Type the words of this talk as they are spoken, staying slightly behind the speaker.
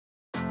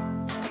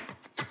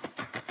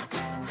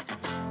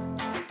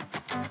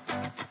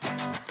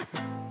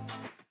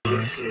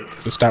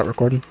Just start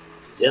recording.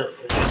 Yeah.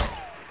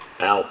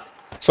 Ow.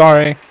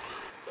 Sorry.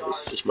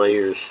 It's just my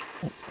ears.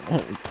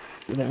 I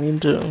didn't mean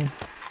to. It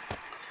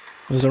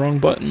was the wrong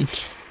button.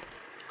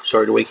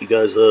 Sorry to wake you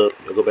guys up.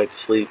 I'll go back to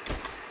sleep.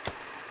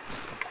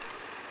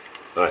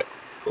 Alright.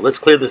 Well, let's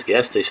clear this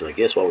gas station, I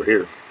guess, while we're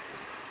here.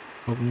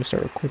 Oh, let me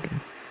start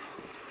recording.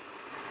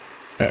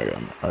 There we go.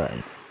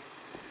 Alright.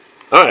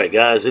 Alright,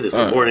 guys. It is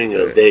the morning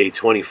of day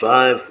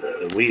 25,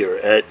 and we are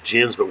at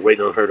Jenn's, but we're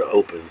waiting on her to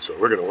open. So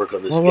we're going to work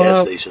on this gas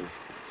station.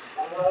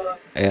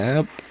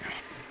 Yep.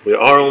 We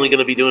are only going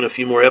to be doing a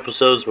few more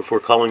episodes before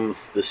calling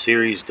the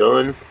series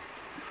done.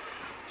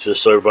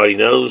 Just so everybody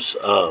knows.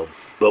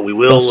 But we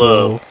will...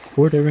 Also,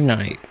 Hoard Every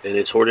Night. And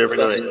it's Hoard Every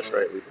Night. That's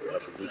right.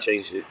 We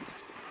changed it.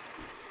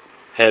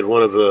 Had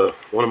one of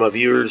my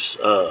viewers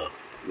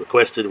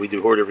requested we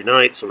do Hoard Every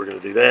Night, so we're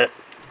going to do that.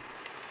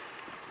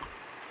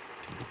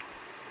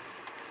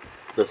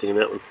 Nothing in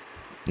that one?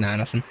 Nah,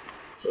 nothing.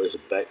 Oh, there's a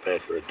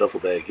backpack or a duffel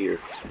bag here.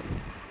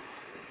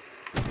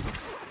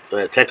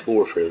 Tactical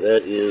warfare,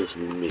 that is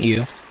me.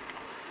 You.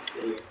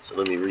 So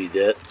let me read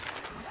that.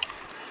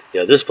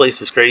 Yeah, this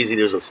place is crazy.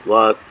 There's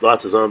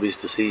lots of zombies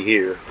to see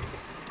here.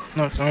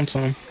 No, I found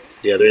some.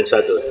 Yeah, they're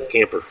inside the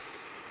camper,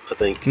 I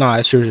think. No,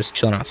 I sure just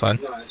chilling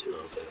outside.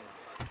 Okay.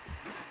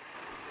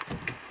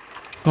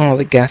 Oh,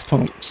 the gas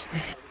pumps.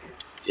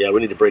 Yeah,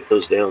 we need to break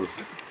those down.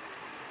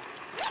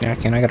 Yeah,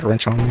 I got a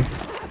wrench on me.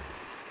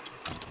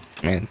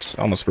 Man, it's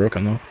almost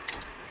broken though.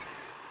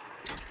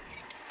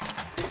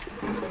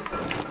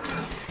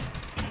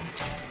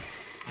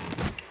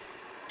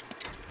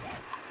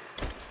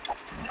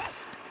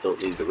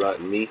 Don't need the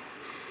rotten meat.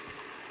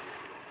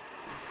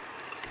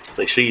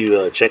 Make sure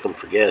you check them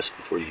for gas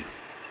before you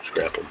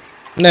scrap them.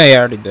 No, yeah, I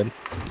already did.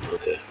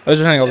 Okay. I was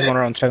going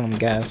around checking them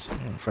gas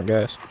for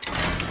gas.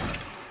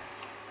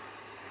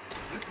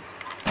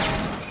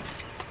 I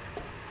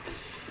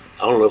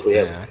don't know if we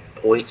have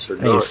points or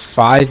I need not.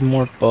 5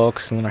 more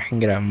bucks and then I can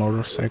get a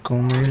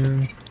motorcycle,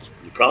 man.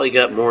 You probably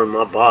got more in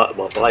my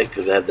bike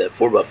because I have that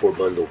 4x4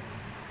 bundle.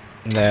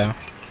 Yeah.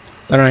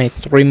 Then I need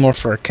 3 more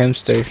for a chem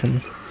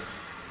station.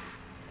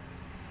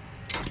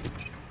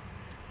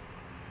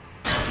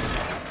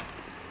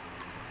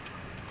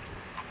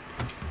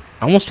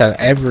 I almost have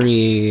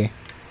every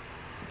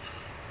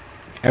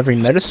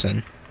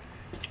medicine.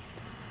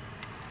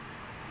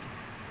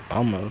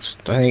 Almost.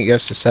 I think it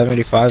goes to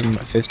 75 and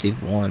I'm at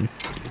 51.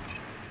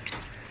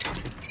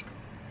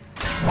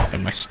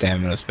 And my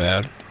stamina's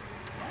bad.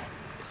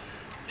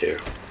 Here.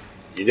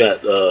 You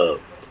got,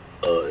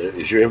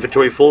 is your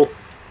inventory full?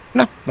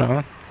 No,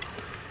 no.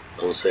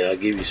 I will say I'll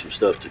give you some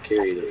stuff to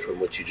carry from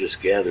what you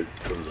just gathered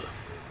from the...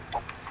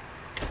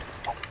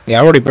 Yeah,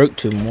 I already broke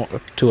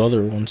 2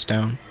 other ones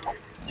down.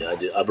 Yeah, I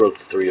did. I broke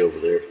the 3 over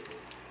there.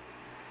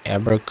 Yeah, I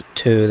broke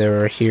 2. They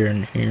were here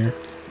and here.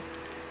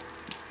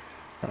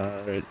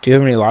 Do you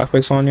have any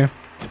lockpicks on you?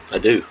 I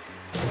do.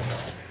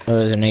 Oh,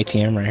 there's an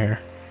ATM right here.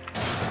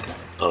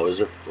 Oh, is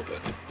there? Okay.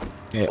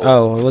 Yeah.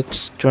 Oh, well,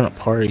 let's join a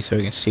party so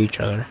we can see each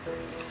other.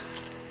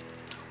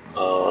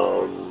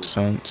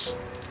 Sense.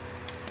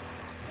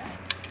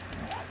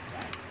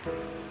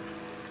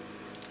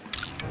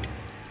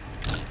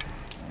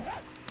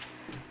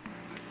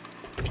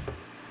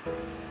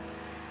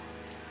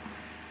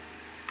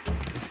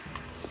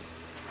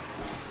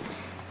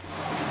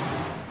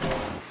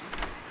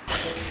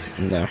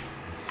 No.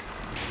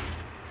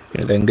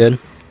 Anything good?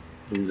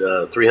 And,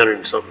 $300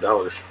 and something.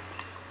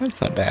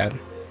 That's not bad.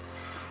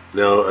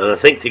 No, and I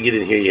think to get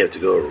in here you have to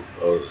go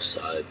over the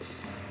side.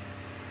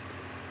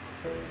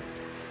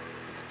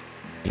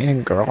 Yeah,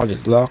 garage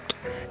is locked.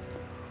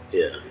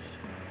 Yeah.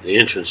 The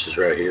entrance is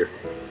right here.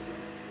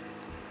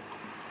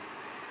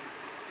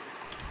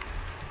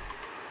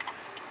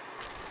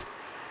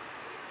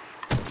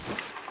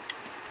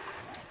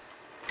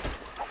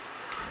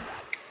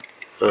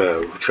 Alright,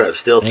 we'll try to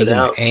stealth it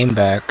out. Aim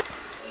back.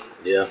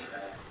 Yeah.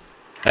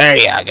 There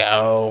you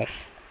go.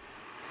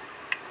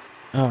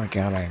 Oh my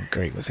god, I am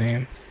great with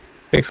aim.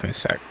 Wait for me a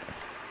sec.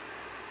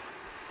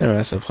 I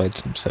must have played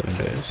some 7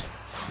 days.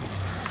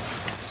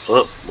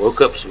 Oh,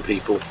 woke up some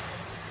people.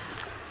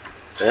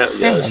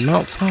 Yeah, I'm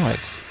outside.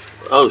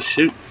 Oh,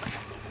 shoot.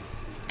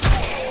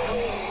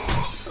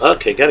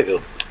 Okay, gotta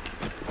go.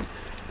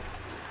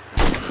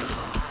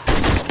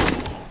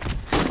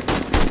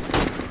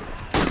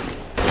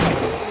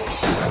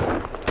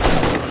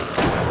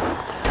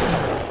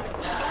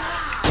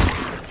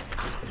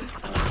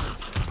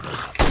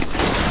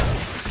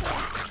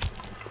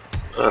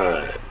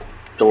 Alright.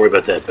 Don't worry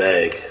about that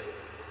bag.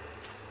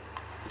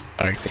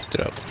 I picked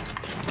it up.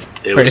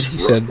 It was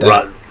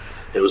rotten.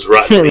 It was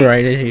rotten.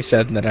 Right as he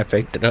said that, I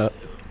picked it up.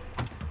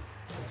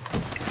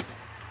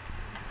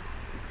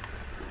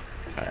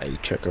 Alright, you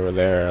check over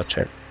there, I'll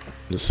check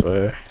this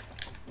way.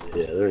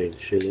 Yeah, there ain't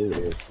shit in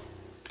there.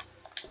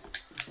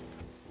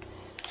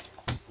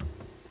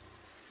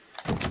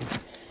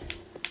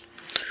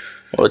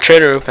 Well, the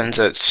trader opens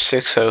at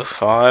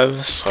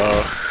 6:05,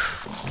 so...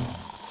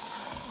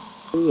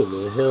 Who in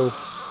the hell?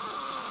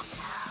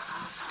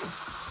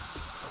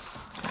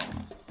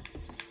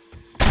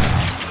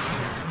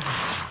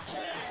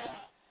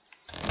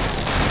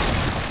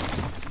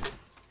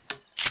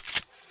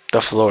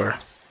 the floor.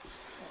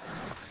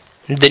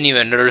 Didn't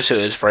even notice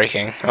it was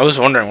breaking. I was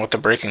wondering what the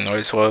breaking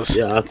noise was.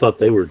 Yeah, I thought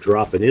they were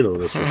dropping in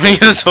on us. Or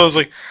Yeah, so I was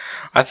like,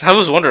 I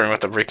was wondering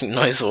what the breaking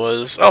noise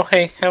was. Oh,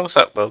 hey, what's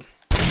up, bub?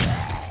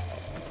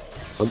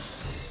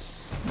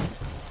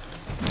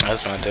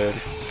 That's my dude.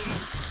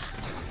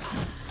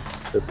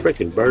 The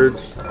freaking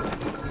birds.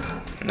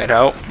 Need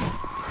help?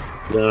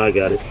 No, I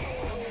got it.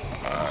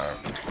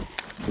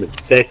 I'm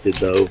infected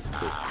though.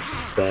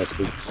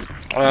 Bastards.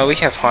 Well, we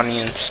have honey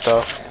and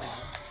stuff.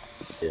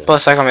 Yeah.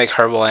 Plus, I can make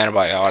herbal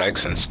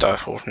antibiotics and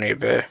stuff if need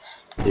be.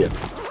 Yeah.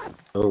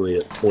 Only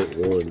at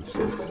 0.1,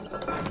 so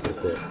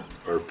like that.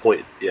 Or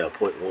point, yeah,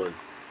 0.1.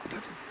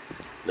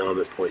 Now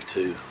I'm at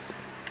 0.2.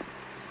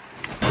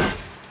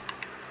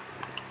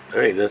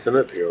 There ain't nothing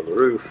up here on the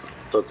roof.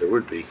 Thought there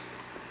would be.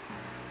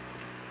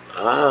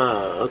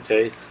 Ah,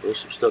 okay. There's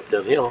some stuff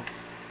down here.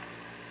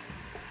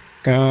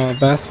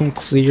 Bathroom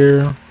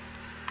clear.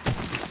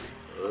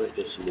 Alright,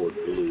 get some more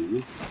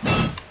glue.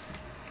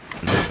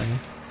 Nothing.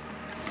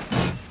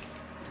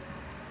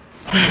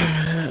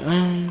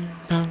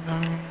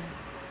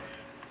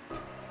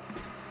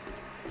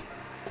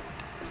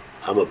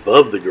 I'm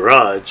above the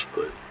garage,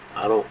 but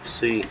I don't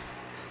see.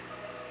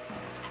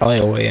 Probably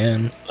a way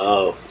in.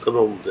 Oh, come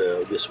on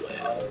down this way.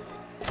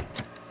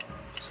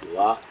 It's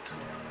locked.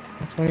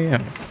 That's where I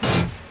am.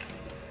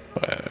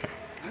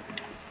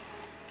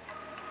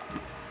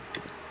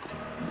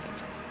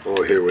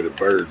 Over here where the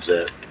bird's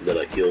at that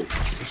I killed.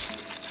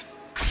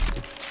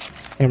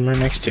 I'm right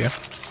next to you.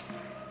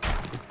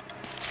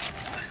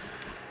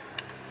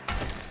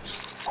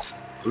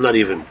 I'm not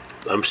even.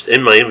 I'm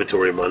in my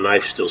inventory. My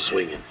knife's still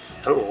swinging.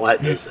 I don't know why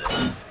it does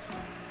that.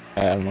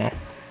 I don't know.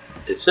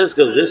 It says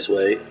go this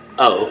way.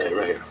 Oh, okay,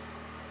 right here.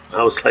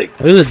 I was like,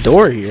 there's a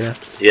door here.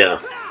 Yeah.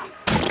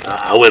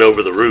 I went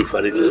over the roof.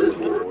 I didn't go in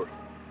the door.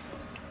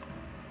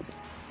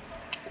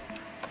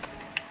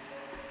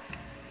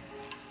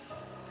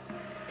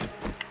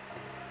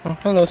 Oh,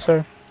 hello,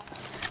 sir.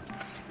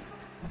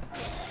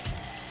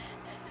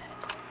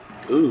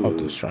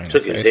 Ooh,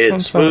 took his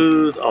head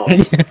smooth off.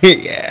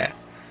 Yeah.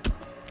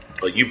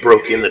 Oh, you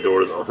broke in the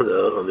door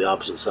on the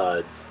opposite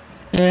side.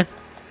 Yeah.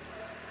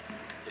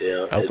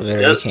 Yeah. Over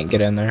there, you can't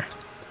get in there.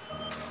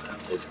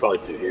 It's probably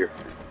through here.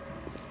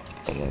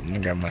 Hold on, let me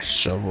grab my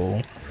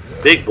shovel.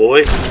 Big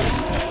boy.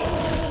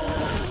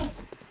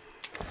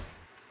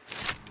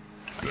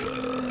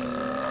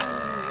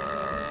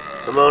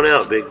 Come on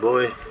out, big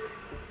boy.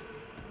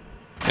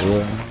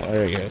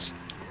 There he goes.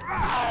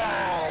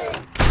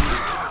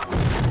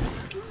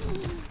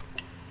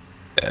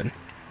 Dead.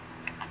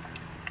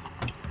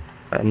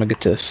 Alright, I'm gonna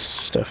get this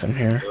stuff in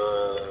here.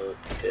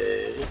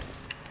 Okay.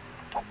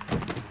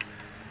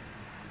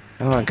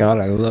 Oh my god,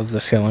 I love the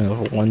feeling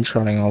of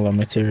one-shotting all the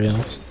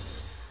materials.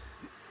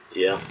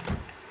 Yeah.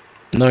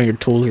 Knowing your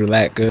tools are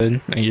that good,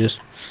 and you just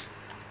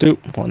do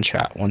one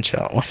shot.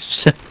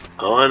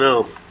 Oh, I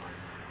know.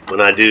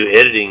 When I do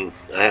editing,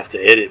 I have to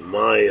edit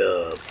my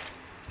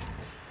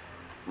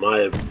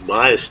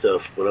my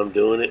stuff when I'm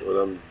doing it, when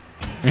I'm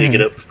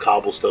digging up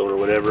cobblestone or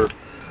whatever.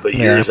 But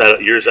yours I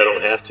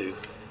don't have to.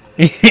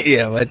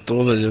 Yeah, my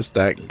tools are just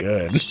that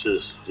good. It's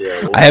just,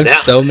 yeah. Well, I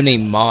have so many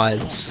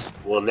mods.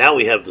 Well, now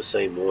we have the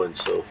same one,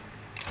 so.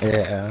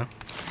 Yeah.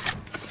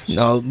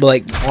 No,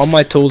 like, all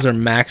my tools are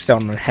maxed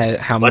out on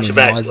how many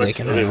mods they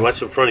can have.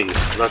 Watch in front of you,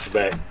 not the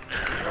back.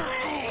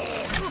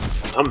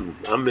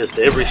 I missed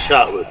every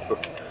shot with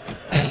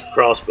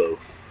crossbow.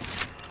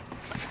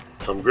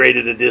 I'm great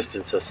at a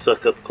distance. I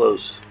suck up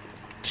close.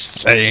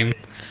 Same.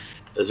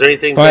 Is there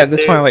anything back there?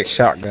 That's why I like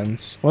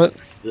shotguns. What?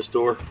 This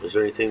door? Is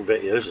there anything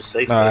back? Yeah, there's a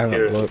safe No, I back haven't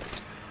here. looked.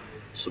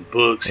 Some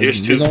books.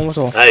 Here's two.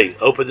 Hey,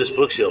 open this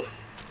bookshelf.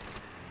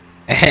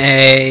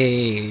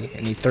 Hey,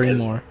 I need 3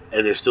 more.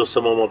 And there's still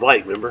some on my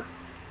bike, remember?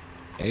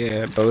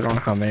 Yeah, but we don't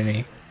know how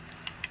many.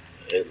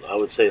 And I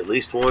would say at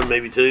least 1,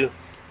 maybe 2.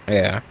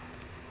 Yeah.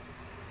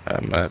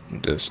 I'm at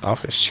this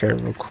office chair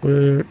real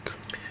quick.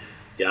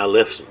 Yeah, I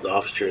left the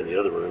office chair in the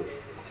other room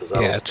because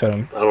I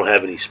don't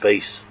have any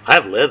space. I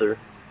have leather.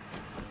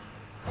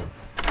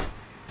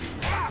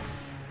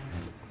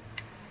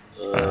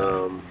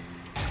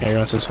 Here, you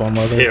want this one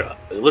leather? Here,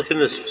 look in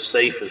this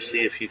safe and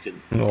see if you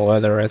can. The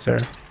leather right there.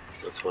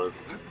 That's fine.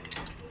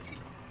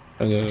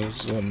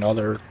 There's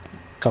another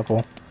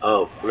couple.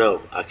 Oh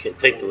no, I can't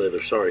take the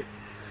leather. Sorry,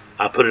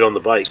 I put it on the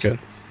bike. Good.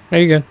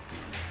 There you go.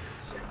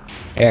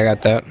 Yeah, I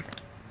got that.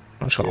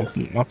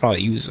 I'll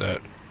probably use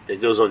that.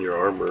 It goes on your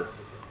armor.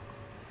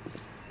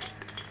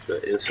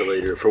 The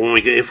insulator for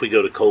when if we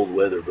go to cold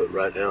weather, but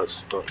right now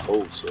it's not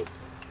cold, so.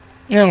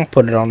 Yeah, I'll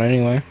put it on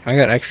anyway. I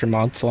got extra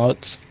mod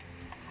slots.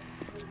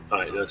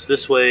 Alright, that's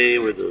this way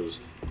where those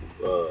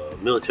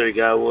military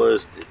guy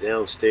was,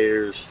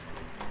 downstairs.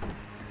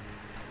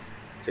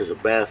 There's a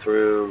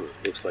bathroom.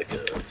 Looks like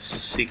a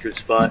secret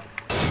spot.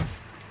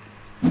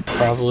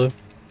 Probably.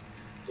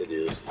 It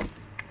is.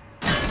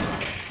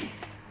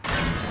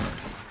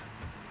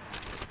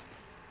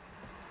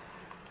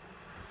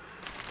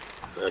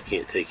 I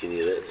can't take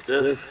any of that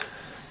stuff.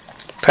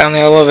 Pound the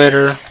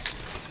elevator.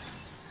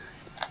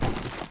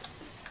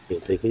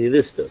 Can't take any of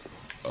this stuff.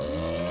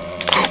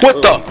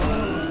 What the?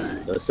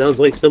 That sounds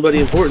like somebody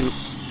important.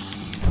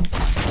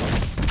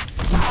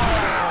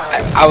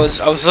 I was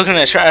looking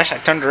at trash. I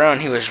turned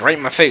around. He was right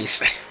in my face.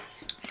 Yeah,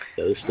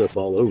 there's stuff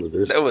all over.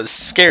 There's That was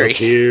scary. up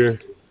here.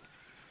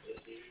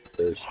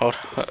 There's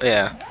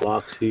yeah.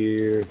 box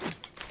here.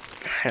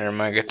 Here, I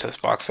might get to this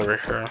box over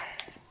here.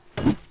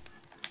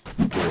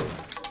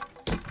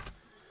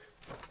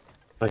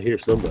 I hear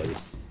somebody.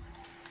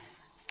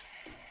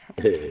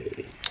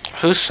 Hey.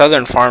 Who's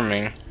Southern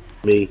Farming?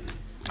 Me.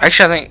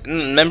 Actually, I think.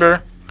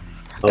 Remember?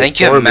 Oh, I think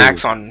you have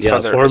Max on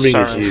Southern. Farming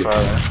is you.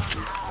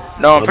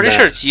 No, I'm pretty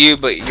sure it's you,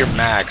 but you're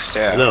maxed.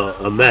 Yeah. No,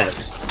 I'm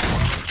maxed.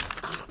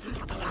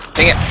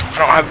 Dang it! I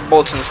don't have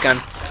bullets in this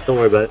gun. Don't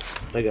worry about it.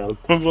 I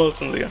got them.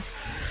 Bullets in the gun.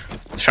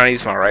 I'm trying to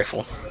use my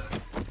rifle.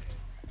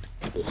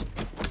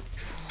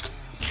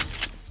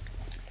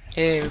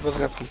 Hey, we both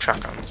got some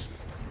shotguns.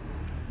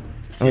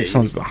 Oh, Yeah,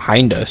 someone's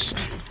behind us.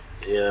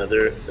 Yeah,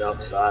 they're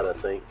outside, I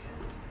think.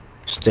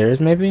 Stairs,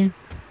 maybe?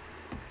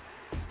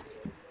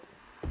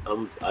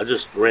 I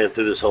just ran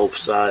through this whole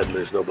side and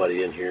there's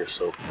nobody in here,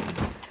 so.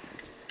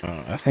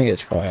 Oh, I think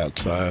it's probably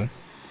outside.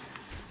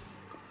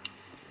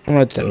 Oh,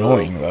 it's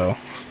annoying though.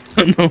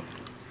 No.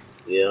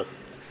 Yeah.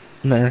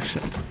 There's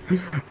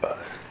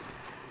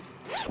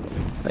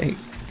like.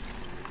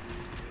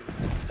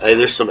 Hey,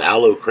 there's some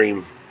aloe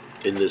cream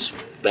in this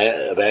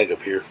bag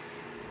up here.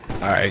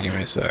 Alright, give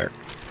me a sec.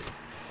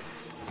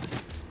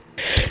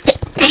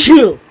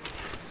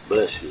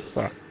 Bless you.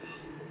 Sorry.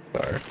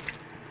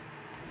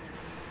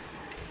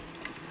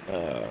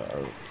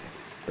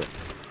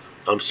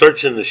 I'm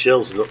searching the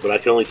shelves, but I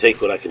can only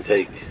take what I can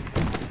take.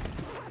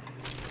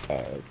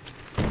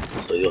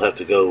 So you'll have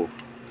to go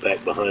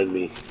back behind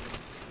me.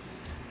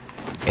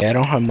 Yeah, I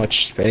don't have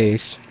much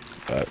space,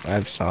 but I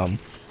have some.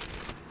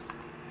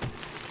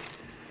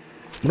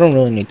 We don't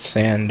really need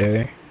sand, do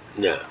we?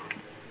 No.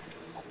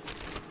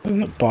 There's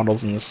no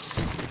bottles in this,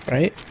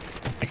 right?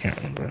 I can't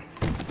remember.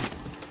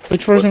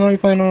 Which version are you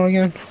playing on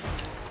again?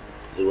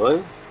 Do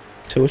what?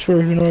 So which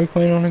version are you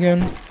playing on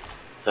again?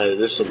 Hey,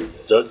 there's some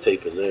duct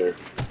tape in there.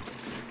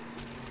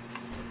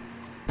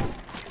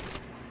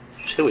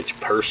 So which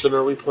person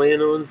are we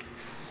playing on?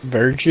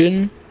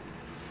 Virgin?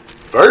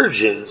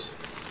 Virgins?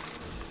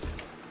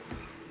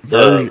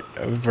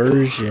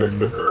 Version.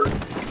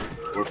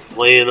 We're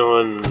playing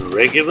on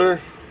regular?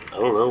 I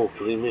don't know. What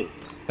do you mean?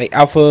 Like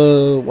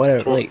alpha,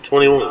 whatever. Like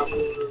 21.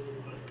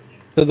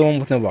 the one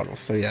with no bottles.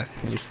 So yeah,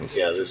 useless.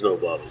 Yeah, there's no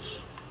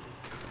bottles.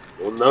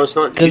 Well, no, it's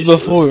not Cause useless.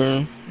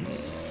 before,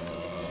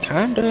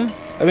 kinda.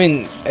 I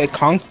mean,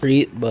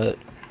 concrete, but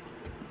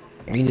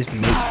we just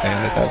make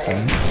sand at that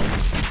point.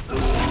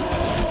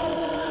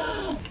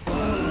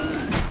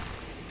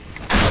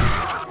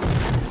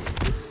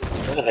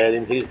 I had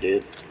him. He's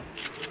dead.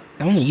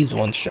 I only used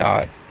one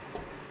shot.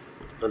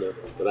 I know,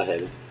 but I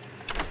had him.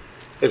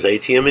 There's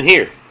ATM in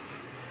here.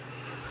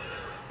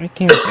 I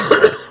can't.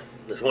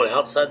 There's one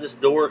outside this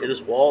door, in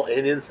this wall,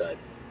 and inside.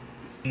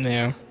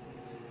 Yeah.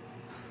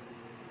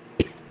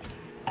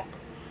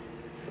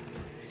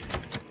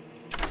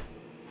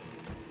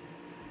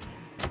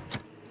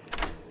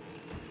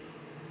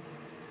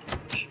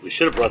 We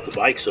should have brought the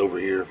bikes over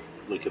here.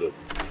 We could have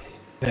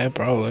Yeah,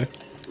 probably.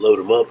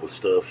 loaded them up with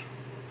stuff.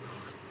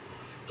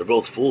 They're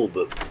both full,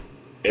 but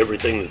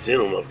everything that's in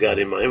them I've got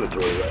in my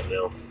inventory right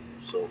now.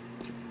 So.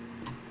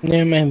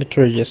 Yeah, my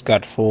inventory just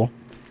got full.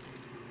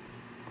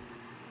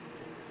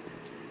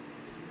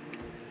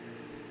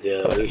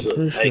 Yeah, there's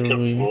a. Hey,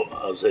 well,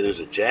 I'll say there's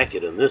a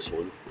jacket in this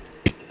one.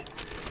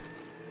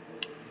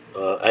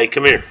 Hey,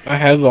 come here. I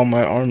have all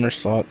my armor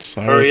slots.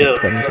 So Hurry up!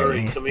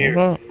 Hurry! Come here.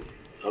 I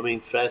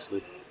mean,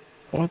 fastly.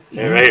 What?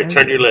 Hey, right here.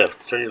 Turn to your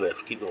left. Turn to your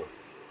left. Keep going.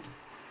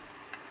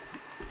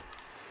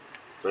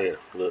 Right here.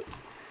 Look.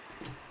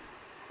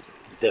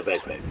 Get that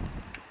backpack.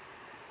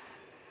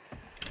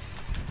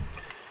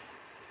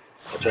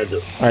 I tried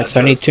to. Alright, so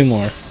I need 2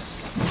 more.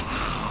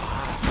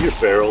 You're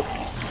feral.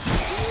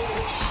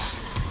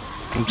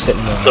 I'm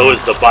sitting there. So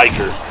is the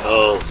biker.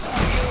 Oh.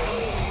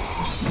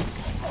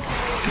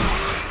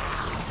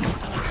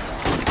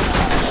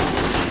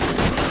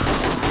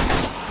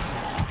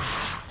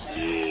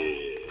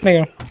 Yeah. There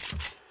you go.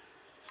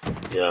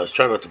 Yeah, I was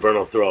trying not to burn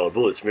off through all the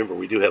bullets. Remember,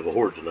 we do have a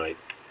horde tonight.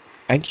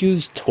 I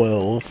used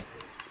 12.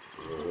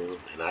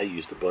 And I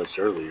used a bunch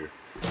earlier.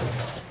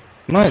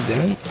 No, I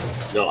didn't.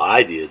 No,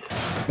 I did.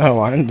 Oh,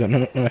 I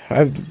didn't.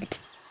 I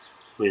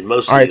mean,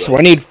 most. Alright, so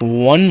I need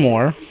 1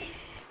 more.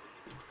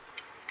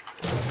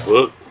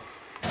 Look.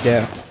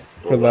 Yeah.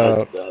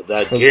 Well,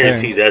 I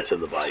guarantee that's in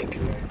the bike.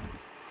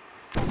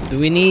 Do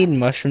we need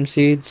mushroom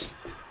seeds?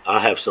 I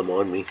have some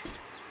on me.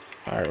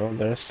 Alright, well,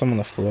 there's some on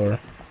the floor.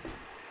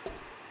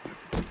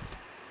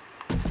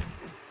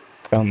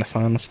 Found the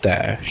final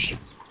stash.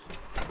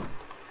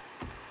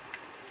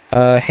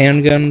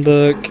 Handgun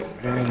book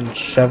and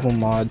shovel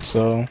mod,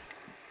 so.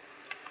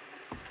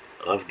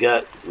 I've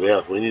got,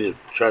 yeah, we need to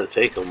try to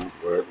take them.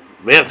 We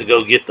may have to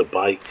go get the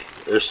bike.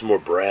 There's some more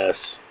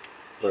brass.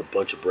 Got a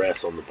bunch of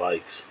brass on the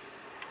bikes.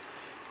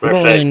 We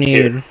don't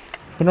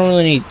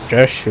really need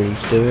dress shoes,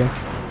 do we?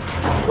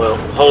 Well,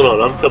 hold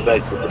on. I'm coming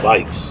back with the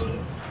bikes.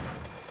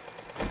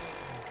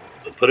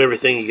 Put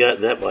everything you got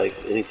in that bike.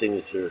 Anything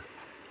that you're...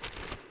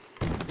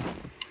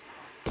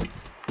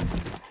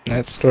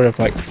 That's stored up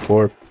like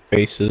 4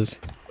 bases.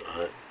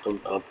 Alright.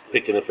 I'm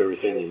picking up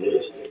everything you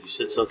missed. You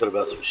said something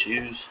about some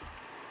shoes?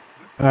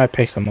 I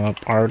picked them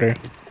up already.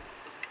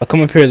 I'll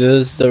come up here.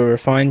 There's the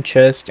refined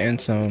chest and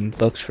some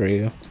books for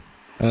you.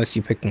 Unless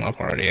you picked them up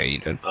already. Yeah, you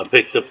did. I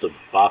picked up the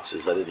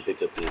boxes. I didn't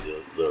pick up the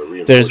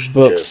reinforced There's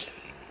books. chest.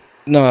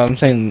 No, I'm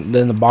saying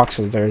in the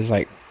boxes there's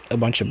like a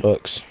bunch of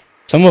books.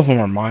 Some of them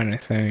are mine, I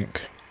think.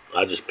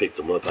 I just picked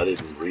them up. I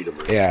didn't read them.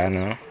 Yeah, I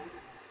know.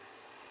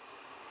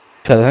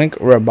 Cause I think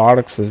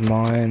robotics was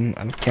mine.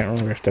 I can't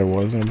remember if there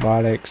was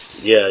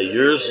robotics. Yeah,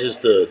 yours is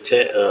the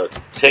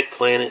Tech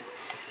Planet.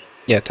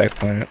 Yeah, Tech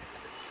Planet.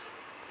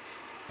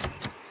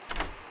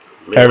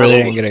 Man, I really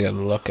didn't get a good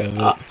look of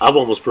it. I've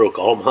almost broke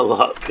all my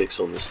lock picks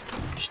on this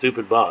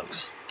stupid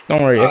box.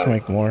 Don't worry, I can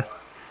make more.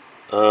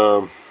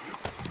 I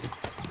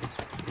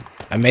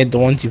made the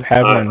ones you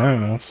have right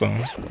now, so.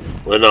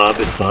 Well, no, I've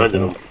been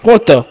finding them.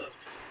 What the?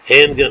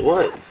 Handgun?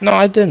 What? No,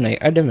 I did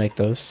make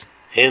those.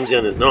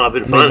 Handgun is no. I've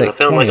been finding. I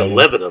found like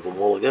 11 of them a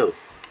while ago.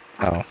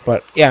 Oh,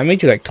 but yeah, I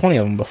made you like 20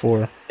 of them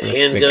before.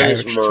 Handgun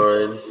is mine.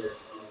 Oh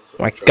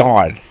my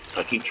God.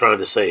 I keep trying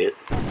to say it.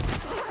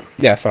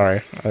 Yeah,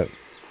 sorry.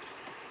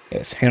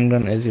 Yes,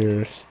 handgun is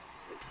yours.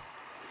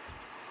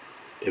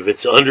 If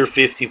it's under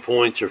 50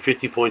 points or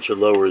 50 points or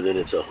lower, then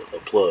it's a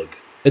plug.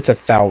 It's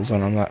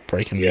 1,000. I'm not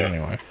breaking it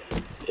anyway.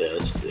 Yeah,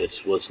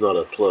 it's not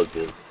a plug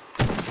then.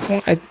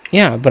 Well,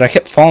 yeah, but I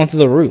kept falling through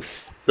the roof.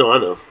 No, I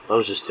know. I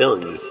was just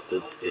telling you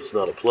that it's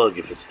not a plug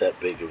if it's that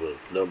big of a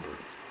number.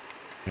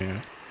 Yeah.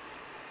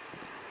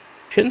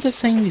 Shouldn't this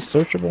thing be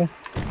searchable?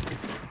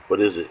 What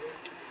is it?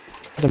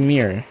 The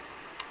mirror.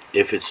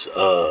 If it's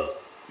not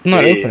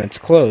open, it's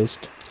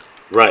closed.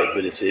 Right,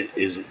 but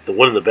is the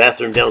one in the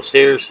bathroom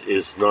downstairs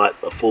is not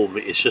a full.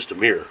 It's just a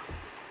mirror.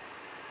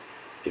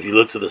 If you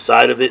look to the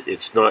side of it,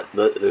 it's not.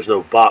 There's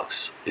no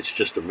box. It's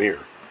just a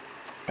mirror.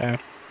 Yeah.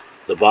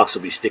 The box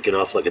will be sticking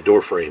off like a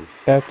door frame.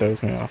 That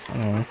throws me off.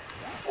 I don't know.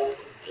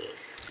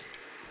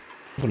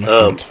 My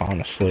phone's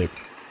falling asleep.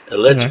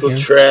 Electrical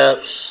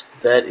traps.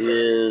 That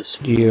is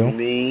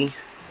me.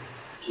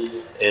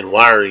 And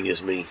wiring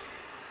is me.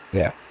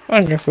 Yeah.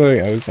 I guess so.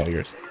 Yeah, it's all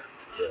yours.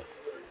 Yeah.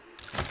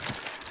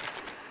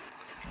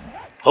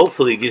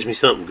 Hopefully, it gives me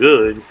something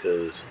good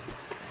because.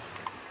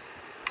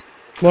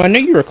 Well, I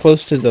knew you were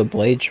close to the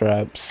blade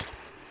traps,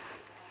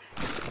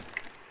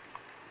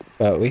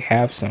 but we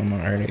have some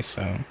already,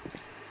 so.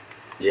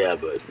 Yeah,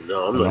 but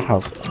no, I'm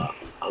not.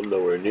 I'm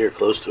nowhere near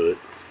close to it.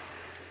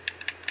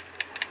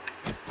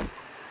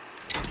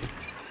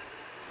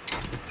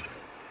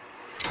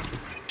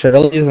 Should I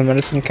leave the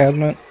medicine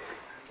cabinet?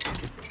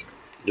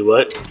 Do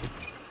what?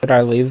 Should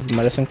I leave the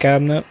medicine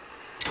cabinet?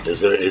 Is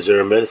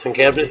there a medicine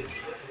cabinet?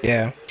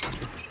 Yeah.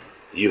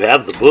 You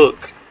have the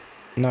book.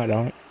 No, I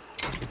don't.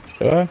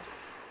 Do I? I'm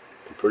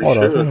pretty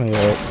sure.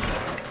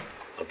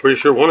 I'm pretty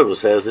sure one of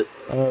us has it.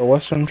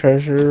 Western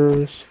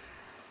Treasures.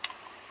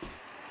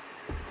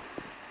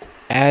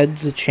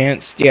 Adds a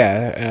chance,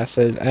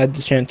 acid. Adds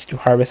a chance to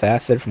harvest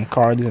acid from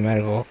cards and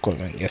medical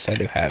equipment. Yes, I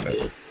do have it.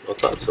 Yeah, I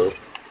thought so.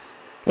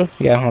 Oh,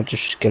 yeah, I'll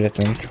just get it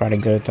then. Try to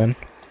get it then.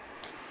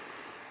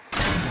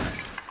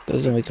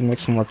 Doesn't we can make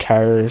some more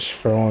tires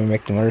for when we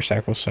make the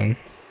motorcycle soon.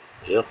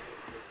 Yep.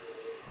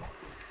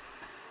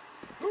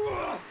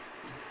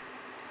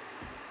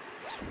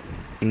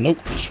 Nope,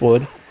 just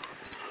wood.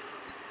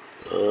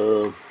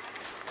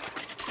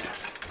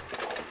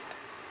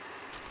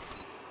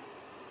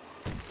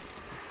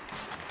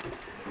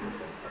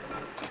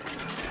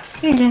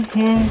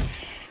 Okay.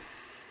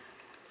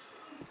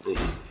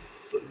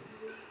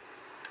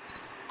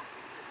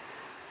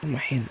 My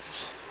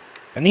hands.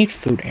 I need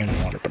food and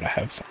water, but I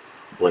have some.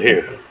 Well,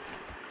 here,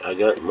 I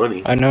got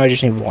money. I know. I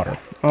just need water.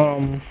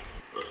 Well,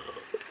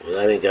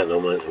 I ain't got no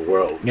money in the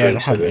world. Yeah, I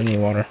don't have any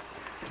water.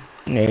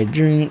 Yeah,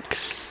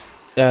 drinks.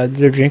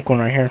 There's a drink one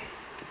right here.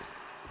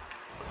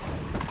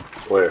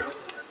 Where?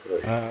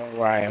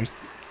 Where I am.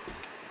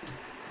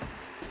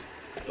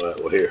 Alright,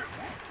 well here.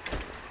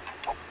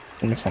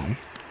 Give me something.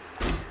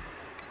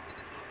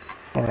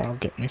 Or I'll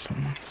get me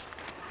something.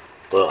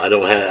 Well, I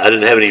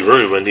didn't have any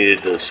room. I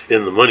needed to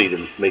spend the money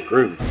to make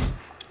room.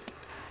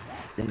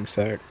 Give me a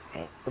sec.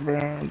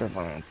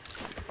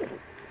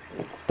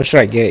 What should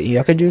I get?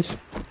 Yucca juice?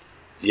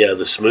 Yeah,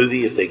 the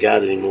smoothie, if they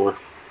got any more.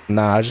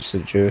 Nah, just the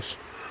juice.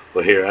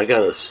 Well, here, I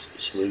got a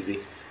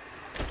smoothie.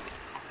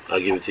 I'll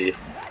give it to you.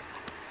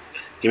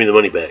 Give me the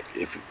money back.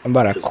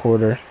 About a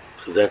quarter.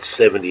 Because that's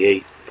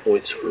 78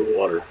 points for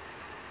water.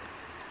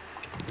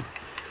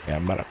 Yeah,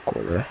 about a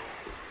quarter.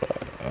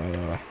 But,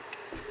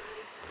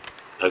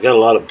 I got a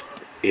lot of,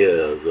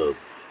 there's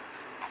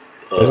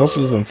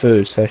also some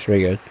food, so that should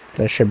be good.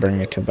 That should bring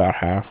it to about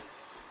half.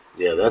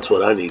 Yeah, that's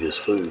what I need is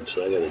food,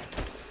 so I gotta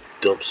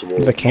dump some more.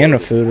 There's a can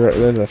of food,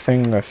 there's a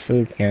thing of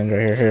food cans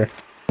right here.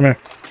 Come here.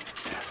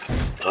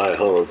 Alright,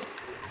 hold on.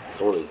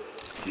 I want to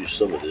use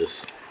some of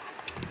this.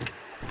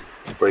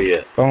 Where you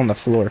at? It's on the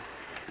floor.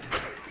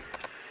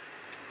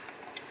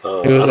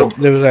 I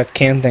don't. There was a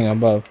can thing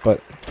above,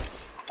 but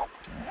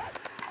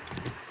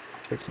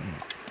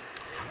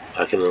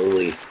I can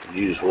only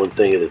use one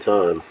thing at a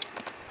time.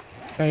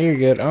 oh, you're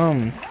good.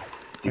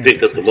 You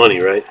picked up the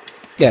money, right?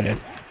 Yeah, I did.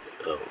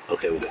 Oh,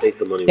 okay. We'll take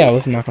the money Yeah, I with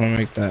was you. not gonna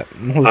make that.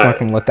 I was All not right.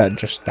 gonna let that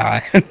just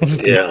die.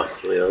 Yeah.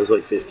 It was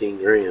like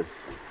 15 grand.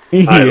 All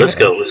right, let's Yeah.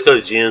 go. Let's go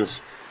to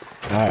Jen's.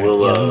 Alright,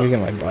 We'll. yeah, let me get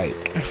my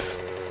bike.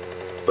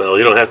 Well,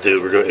 you don't have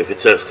to. We're going if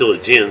it's still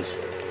at Jen's.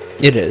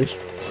 It is.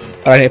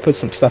 I need to put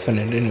some stuff in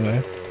it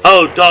anyway.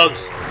 Oh,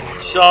 dogs!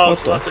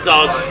 Dogs! What the? Lots of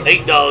dogs.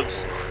 8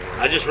 dogs.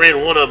 I just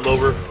ran one of them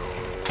over.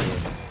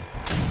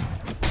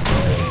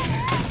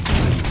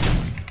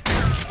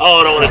 Oh,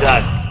 I don't want to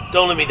die.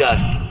 Don't let me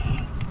die.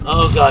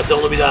 Oh, God,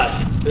 don't let me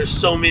die. There's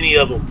so many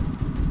of them.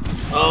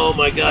 Oh,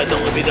 my God,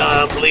 don't let me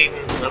die. I'm bleeding.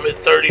 I'm at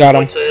 30 Got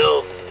 'em. points of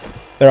health.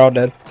 They're all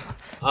dead.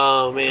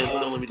 Oh, man,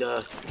 don't let me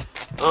die.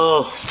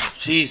 Oh,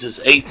 Jesus.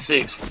 8,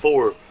 6,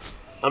 4.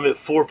 I'm at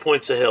 4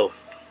 points of health.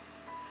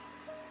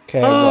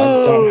 Okay,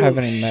 well, I don't have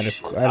any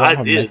medical. I don't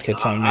have did.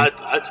 medkits on me.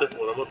 I took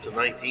one. I'm up to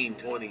 19,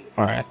 20.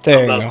 Alright,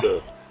 there you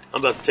go. I'm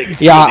about to take a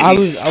few Yeah, of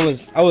these.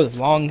 I was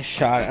long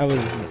shot. I was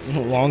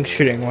long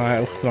shooting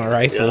with my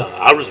rifle. Yeah,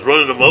 I was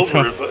running them over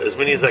as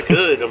many as I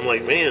could. I'm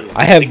like, man.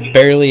 I have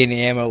barely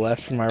any ammo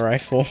left for my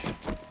rifle.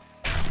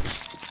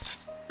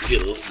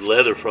 You get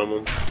leather from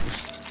them.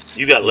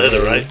 You got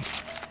leather, right?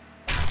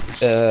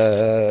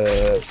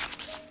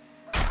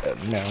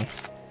 No.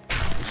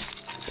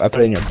 I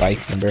put it in your bike,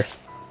 remember?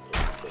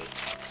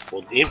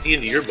 Well, empty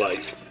into your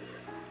bike.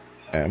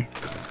 Yeah.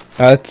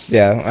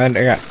 Yeah, I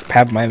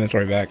have my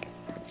inventory back.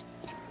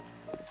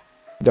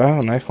 Do I have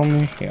a knife on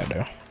me? Yeah, I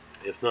do.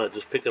 If not,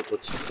 just pick up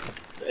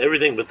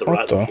everything but the What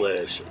rotten the?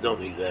 flesh. Don't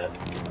need that.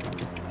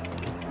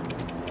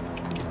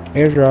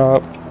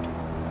 Airdrop.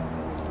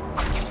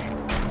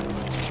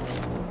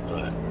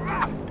 Alright.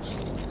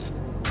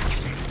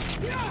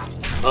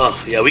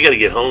 Oh, yeah, we gotta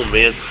get home,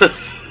 man.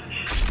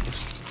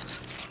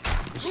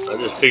 I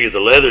just figured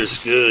the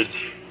leather's good.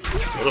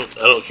 I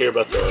don't care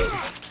about the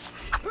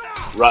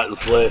rotten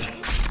flesh.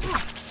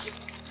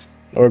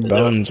 Or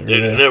bones. And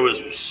there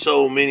was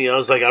so many. I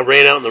was like, I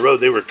ran out in the road.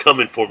 They were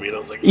coming for me, and I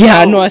was like, yeah,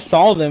 I no. know. I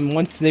saw them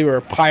once they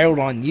were piled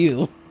on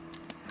you.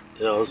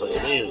 And I was like,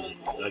 man.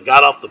 I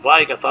got off the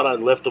bike. I thought I'd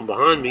left them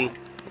behind me.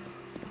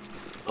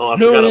 Oh, I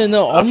No. forgot. Only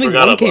I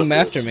forgot one came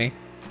about after this. me.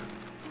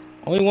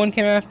 Only one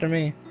came after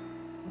me.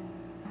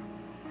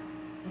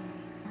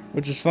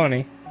 Which is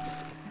funny.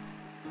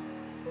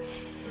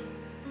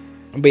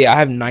 But yeah, I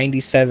have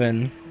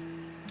 97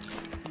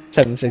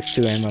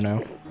 7.62 ammo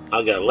now.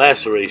 I got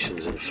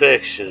lacerations,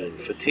 infection,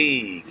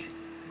 fatigue.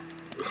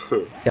 Yeah,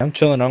 I'm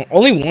chilling.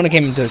 Only one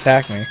came to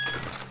attack me.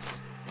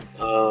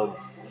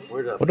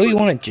 Where did I What do you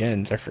want at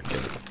Jen's? I forget.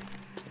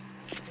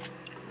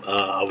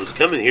 I was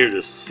coming here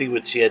to see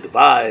what she had to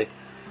buy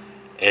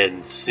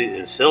and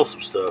sell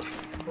some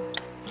stuff.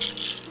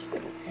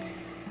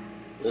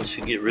 Let's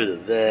get rid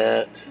of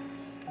that.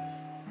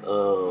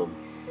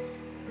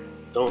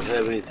 Don't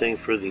have anything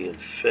for the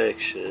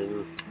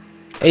infection.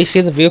 Hey,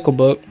 see the vehicle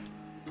book.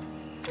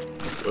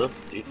 Well,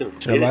 you can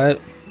Should I buy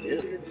it? Yeah.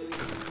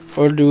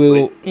 Or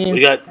do we? We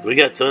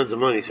got tons of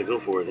money, so go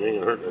for it. It ain't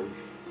gonna hurt nothing.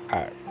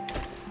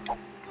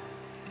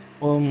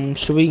 Alright.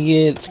 Should we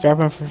get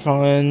scrapping for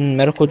fun?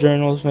 Medical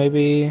journals,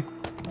 maybe?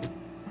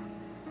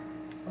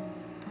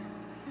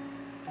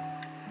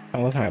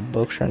 I'm looking at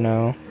books right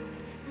now.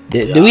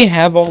 Do we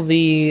have all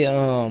the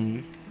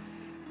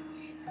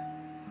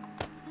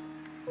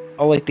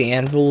all like the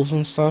anvils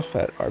and stuff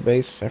at our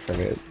base? I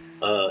forget.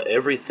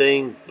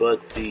 Everything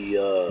but the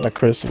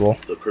crucible.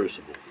 The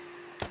crucible.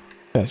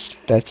 Yes,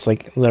 that's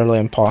like literally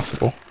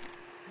impossible.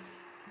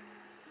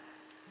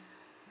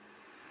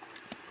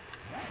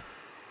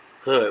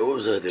 Alright, what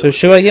was I doing? So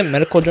should I get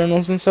medical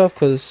journals and stuff?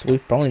 Because we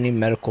probably need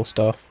medical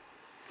stuff.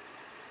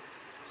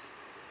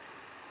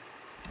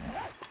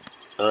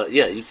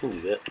 Yeah, you can do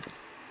that.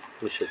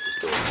 Let me shut this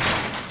door.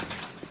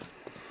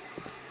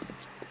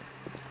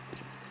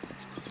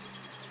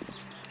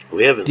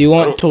 We haven't. Do you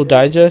want Tool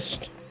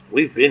Digest?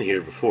 We've been here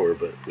before,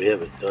 but we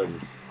haven't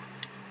done.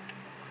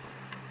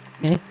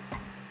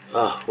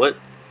 What?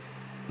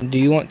 Do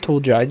you want Tool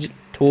Digest?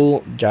 I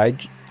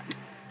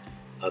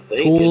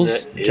think Tools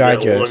is that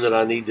Digest. one that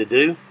I need to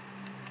do?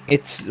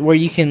 It's where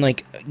you can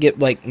like get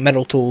like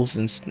metal tools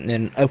and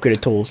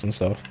upgraded tools and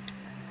stuff.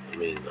 I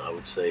mean, I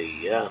would say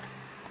yeah.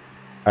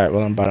 All right,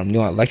 well on bottom, you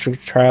want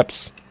electric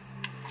traps?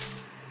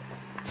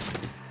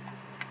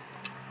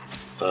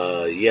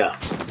 Yeah.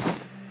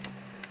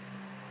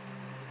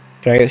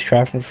 Should I get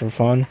trapping for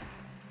fun?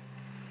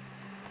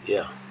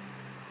 Yeah.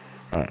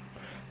 All right,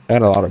 I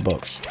got a lot of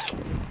books.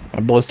 I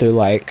blew through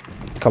like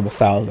a couple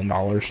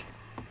 $1,000.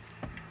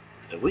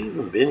 Have we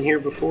even been here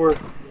before?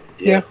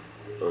 Yeah.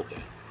 Okay.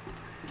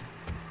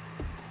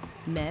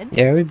 Meds?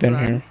 Yeah, we've been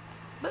drugs, here.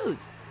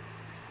 Booze.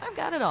 I've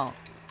got it all.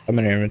 I'm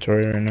in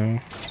inventory right now.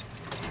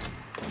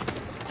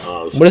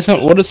 What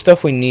What is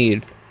stuff we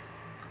need?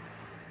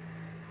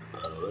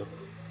 I don't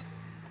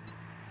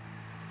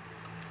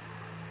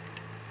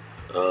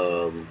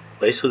know.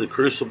 Basically the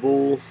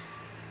crucible.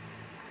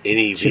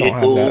 Any She don't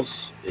have that.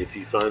 vehicles? If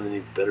you find any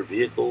better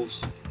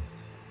vehicles.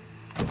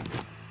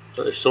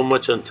 There's so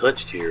much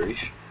untouched here.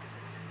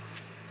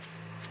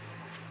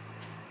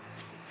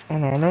 Oh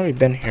no, I know you've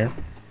been here.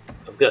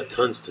 I've got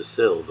tons to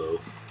sell though.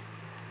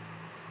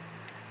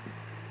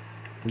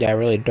 Yeah, I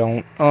really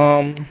don't.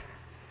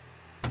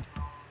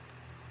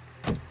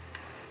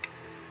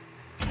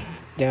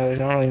 Yeah, there's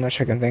not really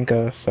much I can think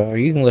of, so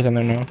you can look in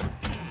there now.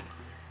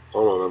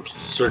 Hold on, I'm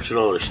searching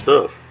all their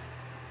stuff.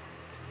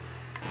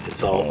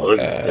 It's all Oh,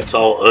 it's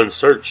all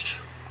unsearched.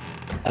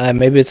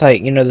 Maybe it's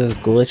like, you know, those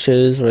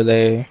glitches where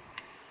they...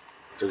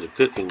 There's a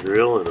cooking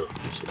grill and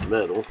some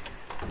metal.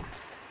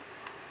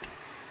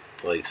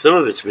 Like, some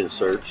of it's been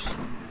searched.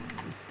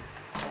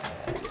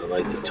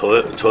 Like the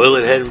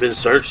toilet hadn't been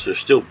searched. There's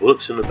still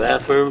books in the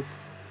bathroom.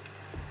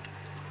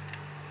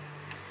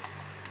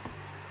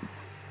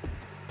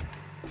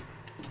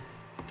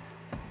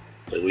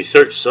 Like, we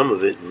searched some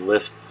of it and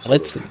left.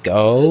 Let's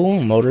go.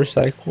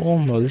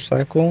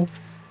 Motorcycle.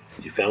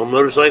 You found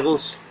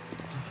motorcycles?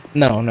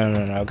 No.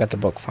 I got the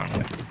book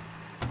finally.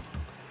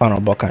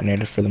 Final book I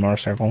needed for the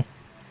motorcycle.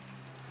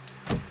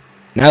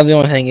 Now the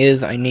only thing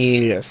is I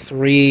need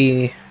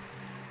 3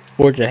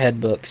 Forge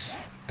Ahead books,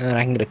 and then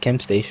I can get a chem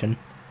station.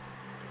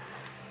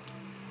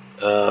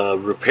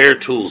 Repair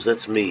tools,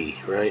 that's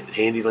me, right?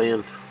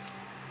 Handyman?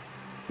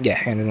 Yeah,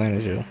 Handyland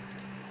is you.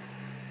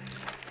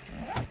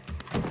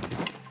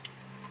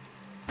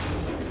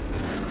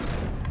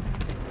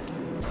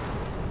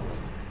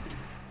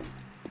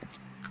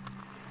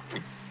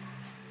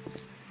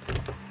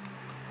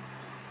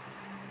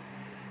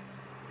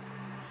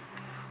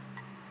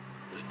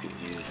 I could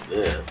use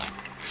that.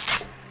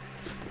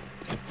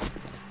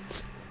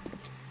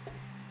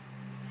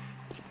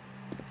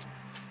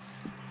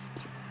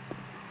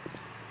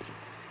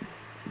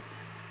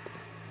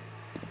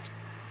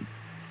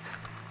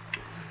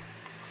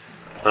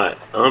 Alright,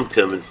 I'm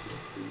coming.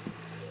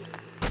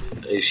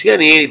 Hey, she got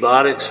any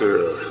antibiotics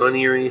or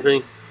honey or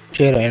anything?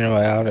 She had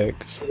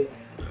antibiotics.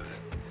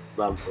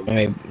 I'm,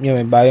 You want me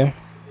to buy you?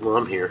 well,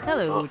 I'm here.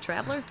 Hello,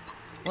 traveler.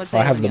 What's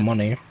Well, I have the ailing you?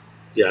 money.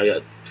 Yeah, I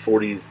got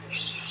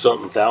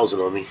 40-something thousand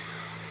on me.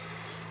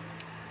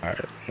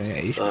 Alright,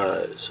 yeah, you should.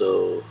 Alright,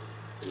 so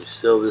let me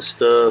sell this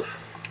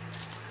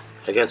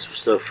stuff. I got some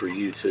stuff for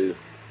you too.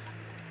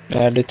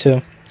 Yeah, I did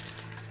too.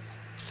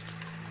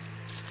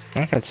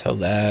 I can sell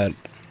that.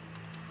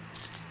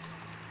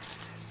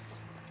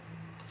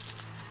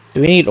 Do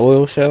we need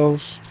oil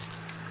shells?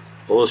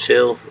 Oil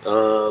shell,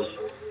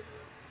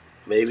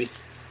 maybe.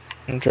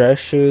 And dress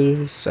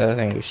shoes? I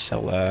think we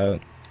sell that.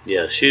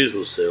 Yeah, shoes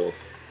will sell.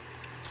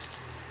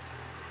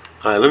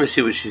 Alright, let me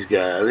see what she's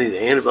got. I need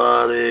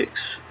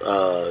antibiotics.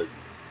 I'll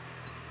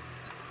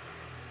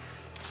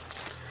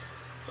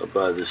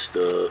buy this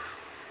stuff.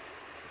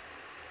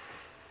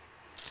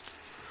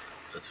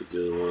 That's a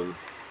good one.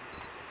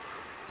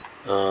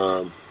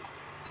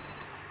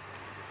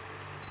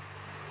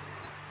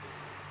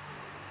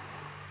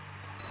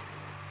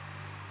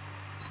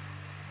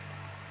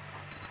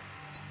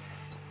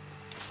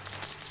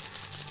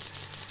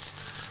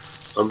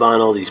 I'm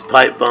buying all these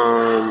pipe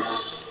bombs,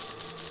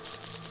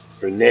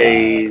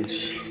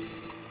 grenades,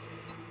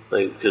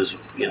 like, because,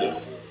 you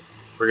know,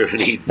 we're gonna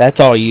need. That's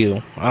all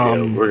you.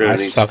 We're gonna I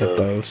need suck stuff. at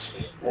those.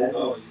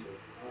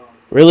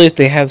 Really, if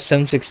they have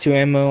 7.62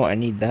 ammo, I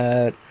need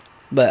that.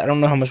 But I don't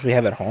know how much we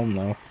have at home,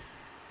 though.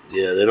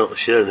 Yeah, they don't.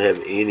 She doesn't have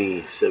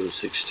any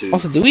 7.62.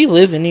 Also, do we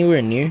live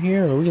anywhere near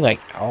here, or are we,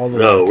 like, all the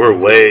way... No, we're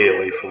way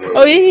away from her.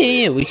 Oh,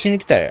 yeah, we should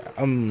get that.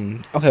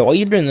 Okay, while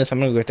you're doing this, I'm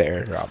gonna go get the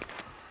airdrop.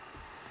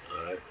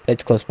 Alright.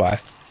 It's close by.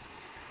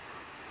 It's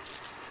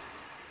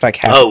like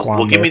half a kilometer.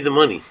 Well, give me the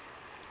money.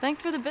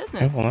 Thanks for the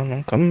business. Hold on,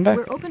 I'm coming back.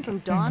 We're open from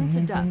dawn to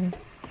dusk.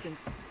 Since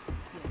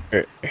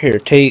Here,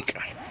 take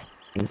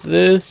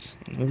this,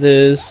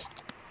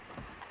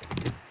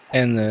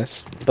 and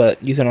this.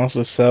 But you can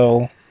also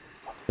sell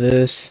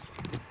this.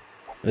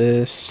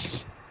 Oh,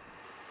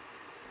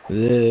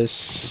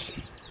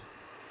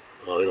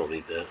 we don't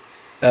need that.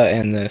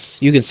 And this.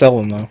 You can sell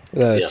them though.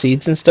 Yeah.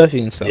 Seeds and stuff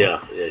you can sell.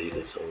 Yeah, you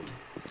can sell them.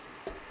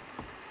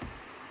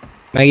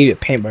 I give you a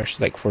paintbrush,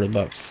 like $40.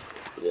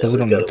 Yeah, we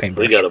don't need a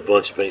paintbrush. We got a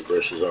bunch of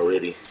paintbrushes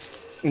already.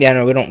 Yeah,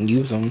 no, we don't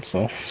use them,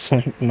 so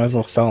you might as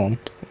well sell them.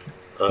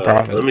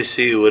 Let me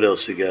see what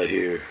else we got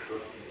here.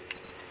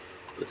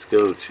 Let's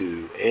go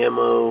to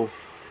ammo.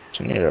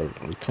 I need to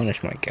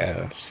replenish my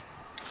gas.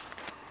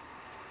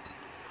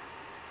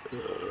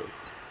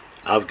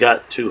 I've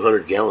got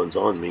 200 gallons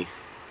on me.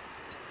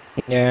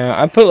 Yeah,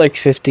 I put like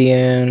 50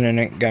 in, and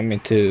it got me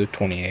to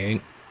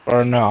 28.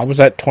 Or no, I was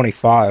at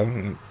 25.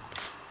 And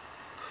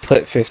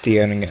put 50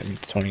 in and got me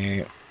to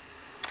 28.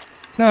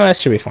 No, that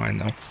should be fine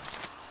though.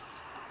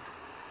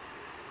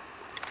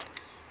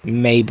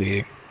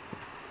 Maybe.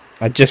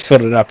 I just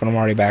filled it up and I'm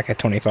already back at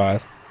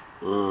 25.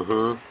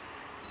 Mm-hmm.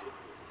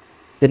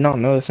 Did not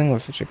know this thing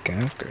was such a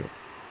gas group.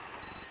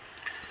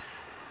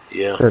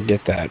 Yeah.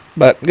 Forget that.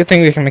 But good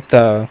thing we can make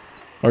the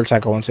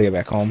motorcycle once we get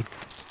back home.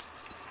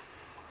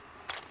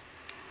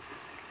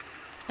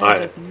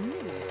 Alright.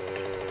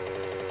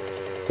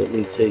 Let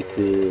me take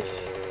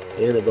this.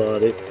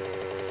 Antibiotic.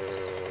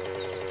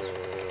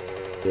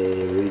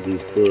 Read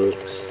these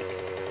books.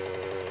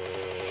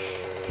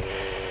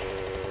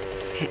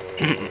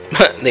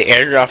 The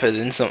airdrop is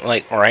in some,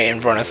 like, right in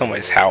front of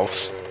somebody's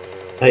house.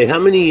 Hey, how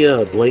many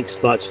blank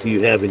spots do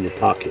you have in your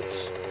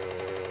pockets?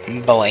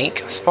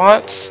 Blank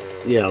spots?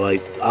 Yeah,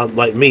 like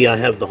me, I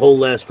have the whole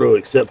last row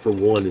except for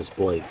one is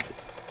blank.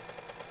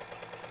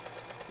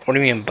 What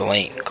do you mean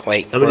blank?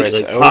 Like, How where many,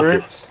 it's like, over?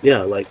 pockets?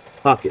 Yeah, like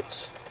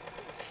pockets.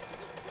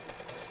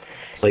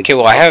 Like, Okay,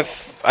 well, I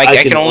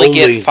can only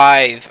get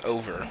 5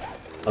 over.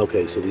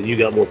 Okay, so then you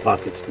got more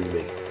pockets than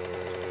me.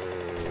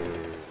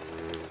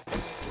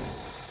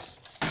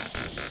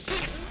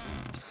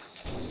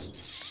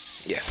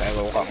 Yes, I have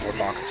a lot more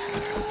pockets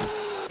than you.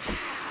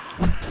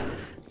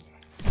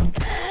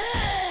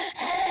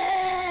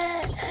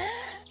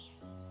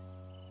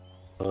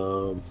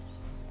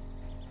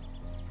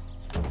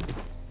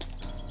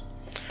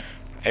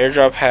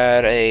 Airdrop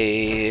had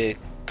a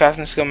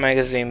Crafting Skill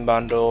Magazine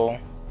bundle,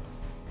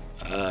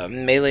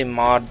 Melee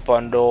Mod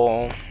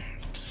bundle,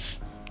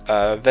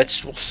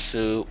 Vegetable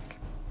Soup,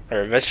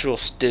 or Vegetable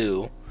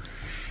Stew,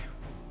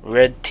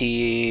 Red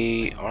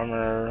Tea,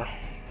 Armor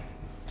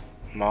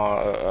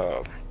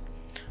Mod,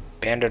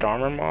 Banded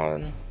Armor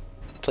Mod,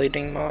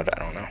 Plating Mod, I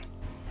don't know.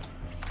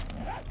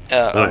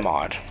 A Alright.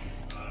 mod.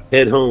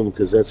 Head home,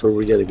 because that's where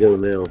we gotta go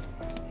now.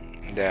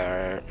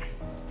 Yeah,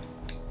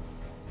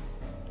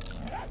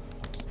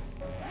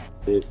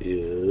 It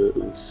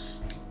is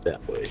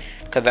that way.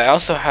 because I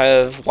also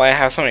have, why I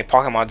have so many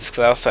pocket mods is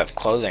because I also have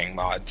clothing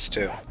mods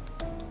too.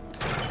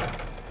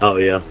 Oh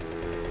yeah.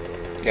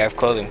 Yeah, I have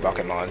clothing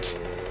pocket mods.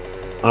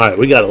 Alright,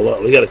 we got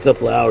a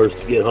couple hours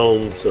to get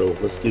home, so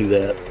let's do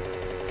that.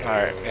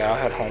 Alright, yeah, I'll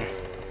head home.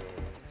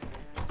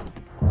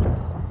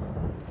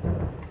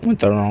 Went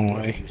the wrong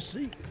way. You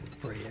see,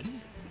 friend.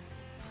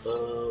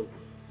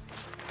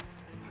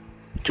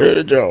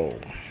 Trader Joe.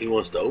 He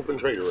wants to open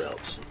trader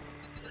routes.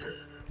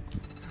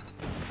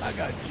 I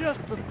got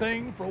just the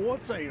thing for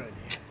what's ailing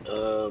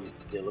you.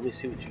 Yeah, let me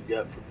see what you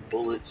got for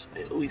bullets.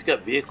 Oh, he's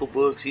got vehicle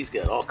books. He's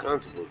got all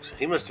kinds of books.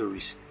 He must have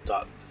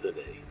restocked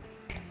today.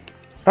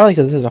 Probably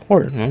because it's a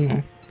horde. I don't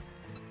know.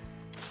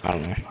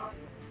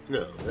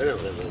 No, they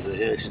don't have no.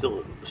 They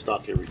still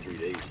stock every 3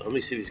 days. Let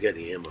me see if he's got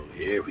any ammo.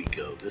 Here we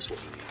go. This one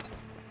we need.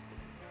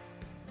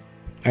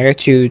 I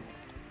got you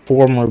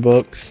 4 more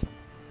books.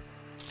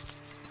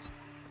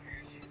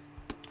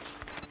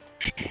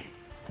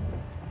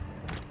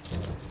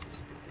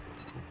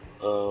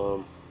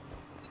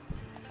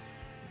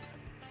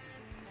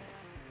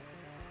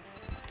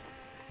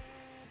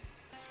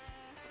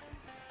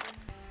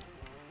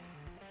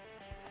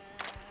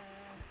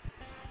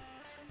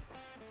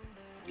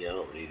 Yeah, I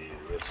don't need any of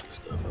the rest of the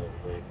stuff, I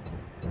don't think.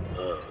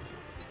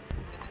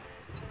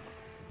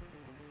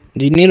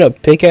 Do you need a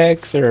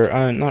pickaxe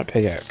or not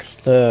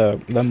pickaxe? The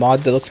mod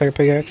that looks like a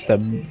pickaxe, the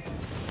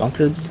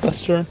bunker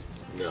buster,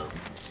 No.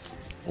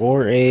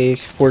 or a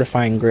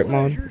fortifying grip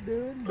mod?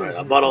 Alright,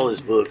 I bought all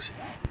his books.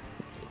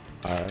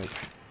 Alright.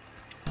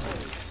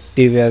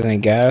 See if he has any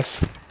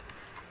gas.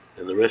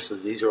 And the rest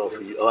of these are all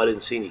for you. Oh, I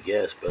didn't see any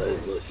gas, but I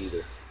didn't look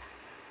either.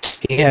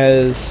 He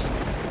has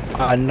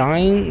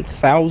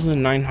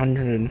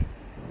 9,900.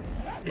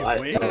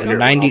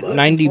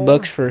 90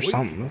 bucks for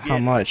something. How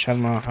much? I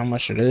don't know how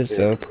much it is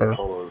though. Per.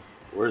 Hold on.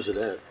 Where's it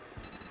at?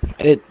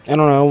 I don't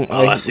know.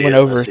 Oh, I see went it.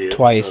 over I see it.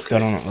 twice. Okay. I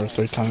don't know, or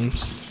 3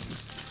 times.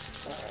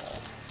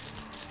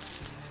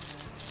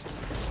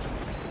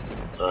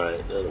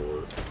 Alright, that'll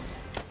work.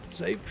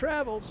 Safe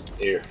travels.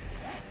 Here.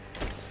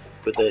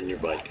 Put that in your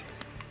bike.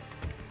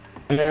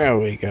 There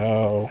we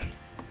go.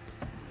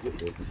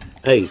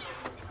 Hey,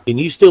 can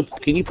you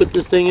put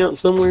this thing out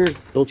somewhere?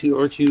 Aren't you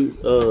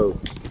the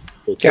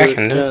Yeah, I turret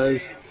can do.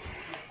 guys?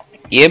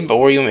 Yeah, but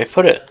where you want me to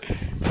put it?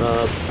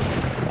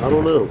 I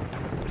don't know.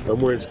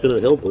 Somewhere it's gonna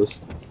help us.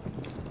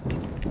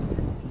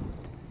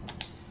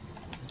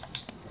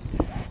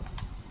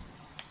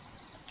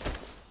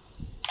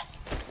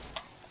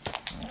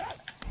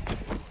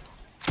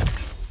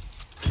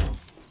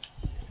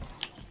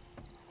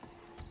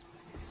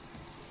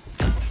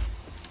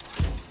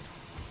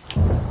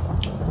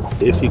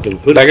 If you can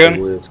put it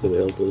somewhere, it's gonna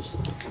help us.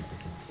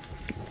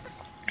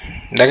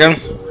 That gun?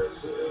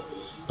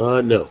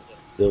 No.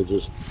 They'll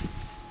just...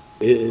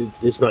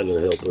 It's not gonna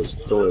help us.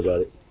 Don't worry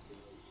about it.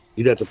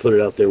 You'd have to put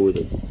it out there with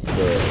the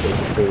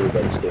corner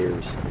by the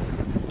stairs.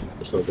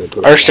 It's not gonna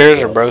put Our stairs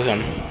are broken.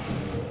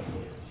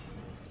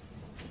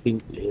 Yeah,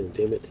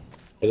 damn it.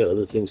 I got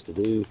other things to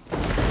do.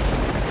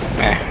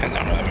 It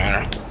don't really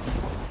matter.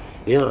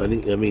 Yeah, I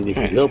mean, if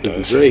you help,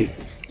 it'd be great.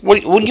 What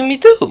do you want me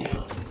to do?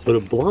 Put a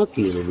block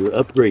in and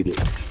upgrade it.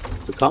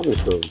 The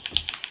cobblestone.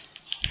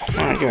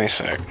 Alright, give me a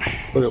sec.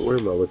 Where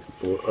am I looking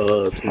for?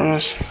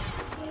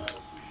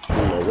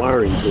 My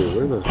wiring tool.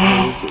 Where the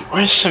hell is it?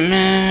 Where's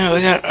cement?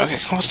 We got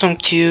cobblestone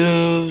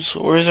cubes.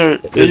 Where's our?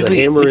 There's a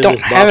hammer we in don't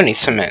this have box. any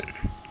cement.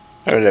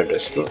 Oh, there it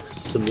is.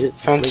 Cement.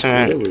 Found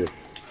cement. Whatever.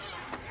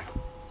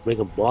 Make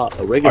a block.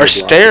 A regular Our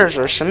block. stairs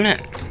are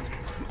cement.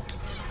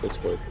 That's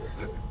fine.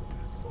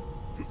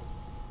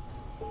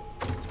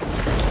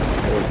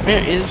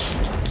 Where is?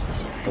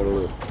 I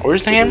don't know.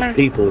 Where's the hammer? There's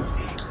people.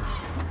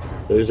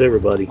 There's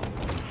everybody.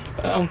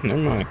 Oh, never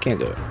mind. I can't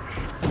do it.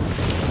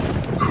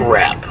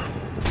 Crap.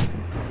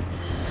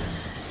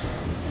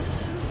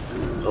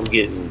 I'm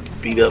getting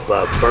beat up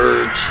by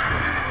birds.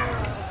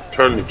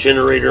 Turn the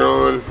generator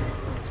on.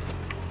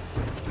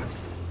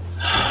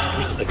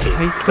 I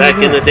can't.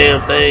 Back in the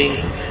damn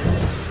thing.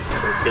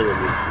 They're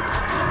killing me.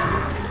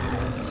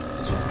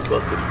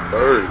 Fucking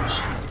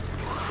birds.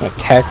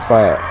 Attacked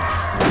by it.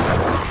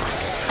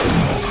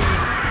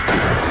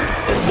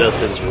 And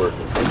nothing's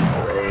working.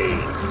 Great.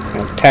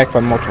 I'm attacked by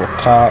multiple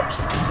cops.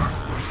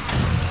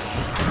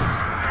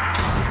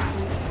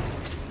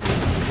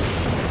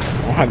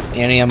 I don't have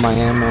any of my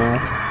ammo.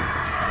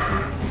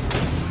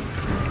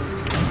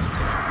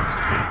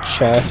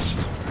 Chest.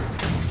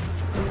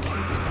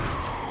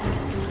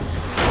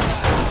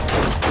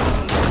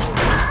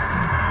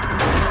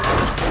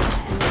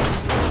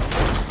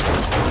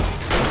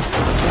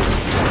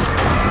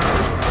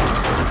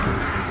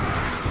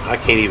 I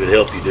can't even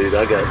help you, dude.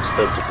 I got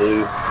stuff to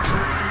do.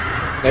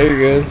 There you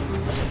go.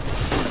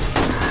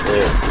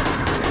 Yeah.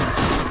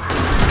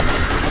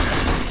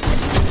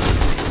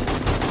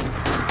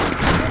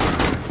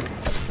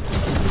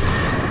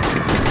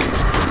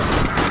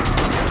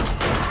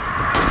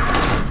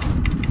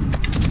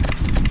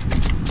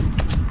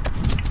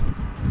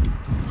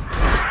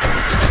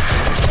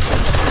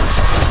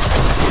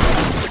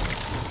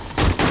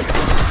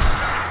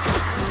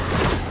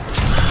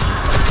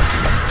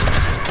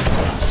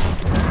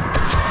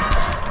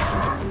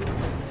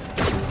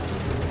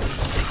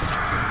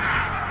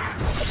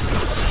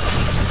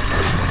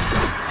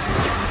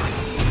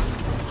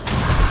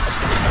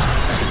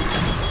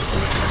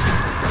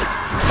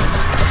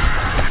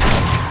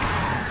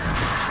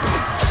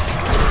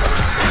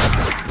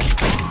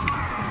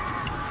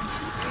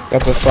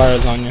 Got the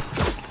fires on you.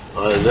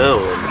 I don't know.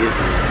 I'm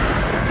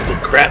getting the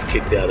crap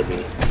kicked out of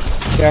me.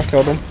 Yeah, I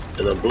killed him.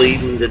 And I'm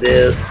bleeding to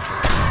death.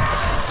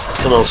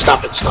 Come on,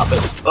 stop it, stop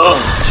it. Oh,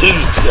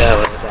 jeez. Yeah,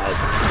 I died.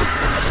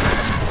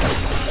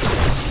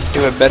 Do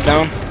you have a bed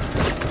down?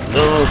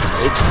 No,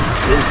 it's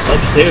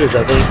upstairs,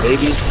 I think,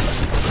 maybe.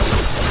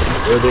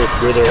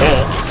 Where they're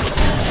at.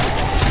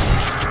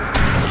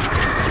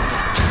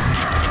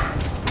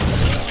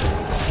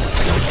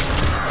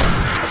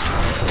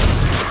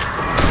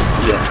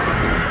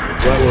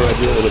 Right where I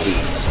do want to be.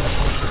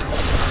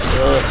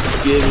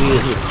 Give me a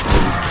hit.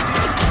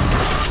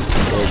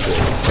 Okay,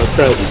 I'll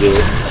try to do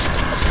it.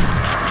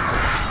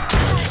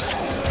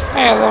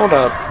 Hey, load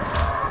up.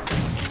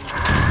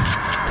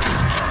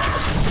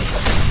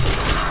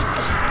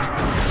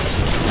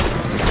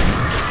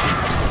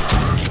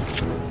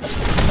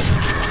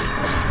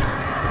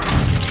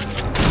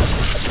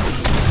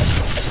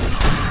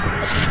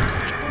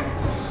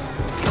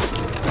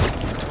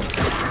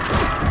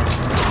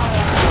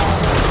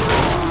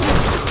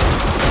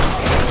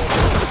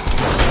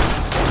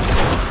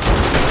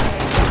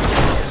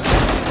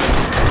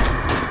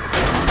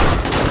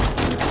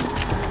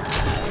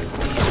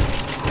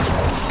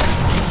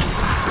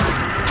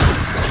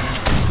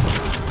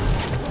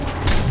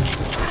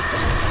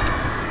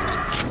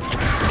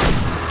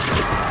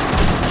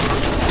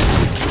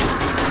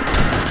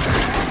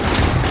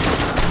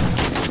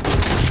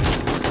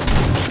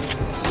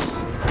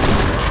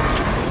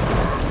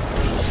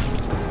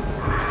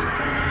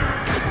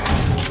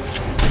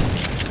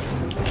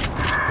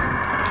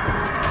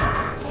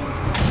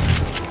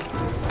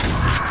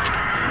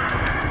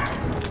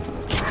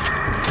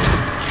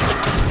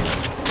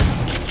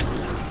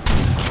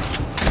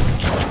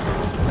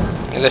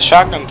 The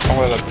shotgun's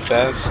probably the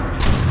best.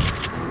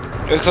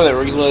 Just because it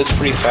reloads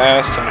pretty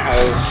fast and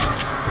has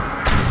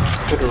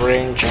good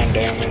range and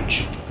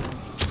damage.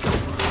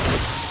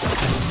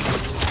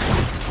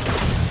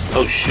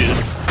 Oh shit,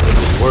 that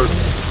didn't work.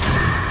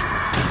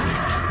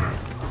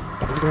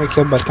 I'm gonna get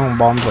killed by throwing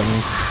bombs on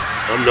me.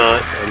 I'm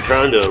not. I'm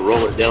trying to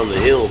roll it down the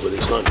hill, but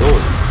it's not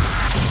going.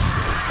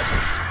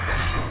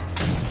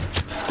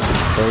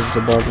 Birds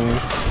above me.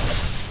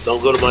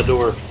 Don't go to my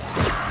door.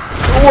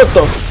 Oh, what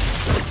the?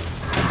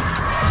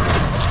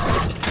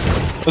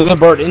 There's a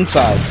bird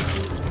inside.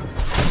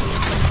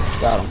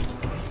 Got him.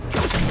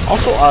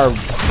 Also, our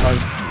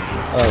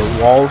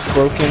walls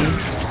broken.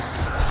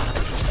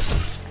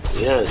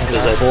 Yeah, it's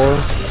because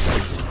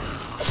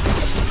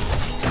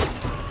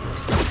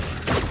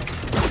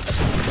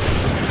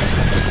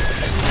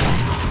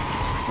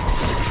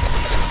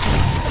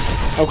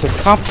oh,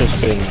 because cops are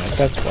spitting at it,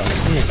 that's why.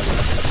 Come here.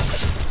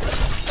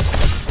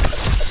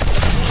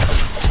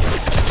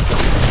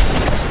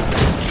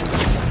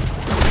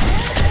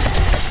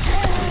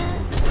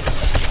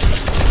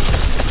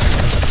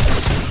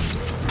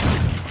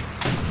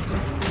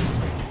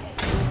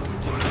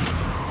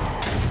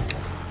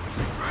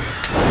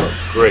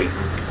 Great.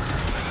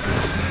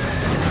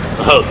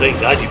 Oh, thank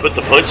God you put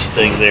the punchy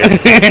thing there.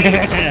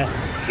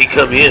 He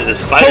come in, the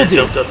spider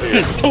jumped up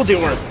here. Told you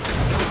it worked.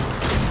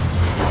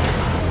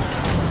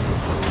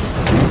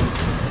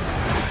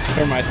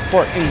 For my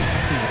smart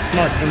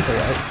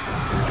intellect.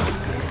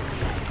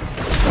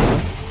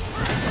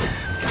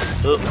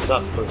 Oh,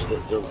 top first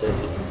that jumped at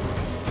me.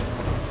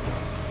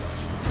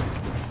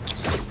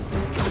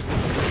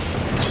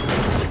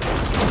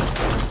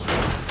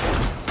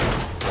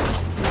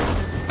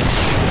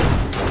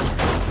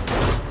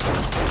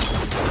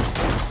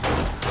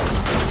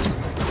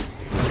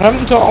 What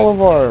happened to all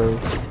of our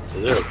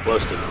They're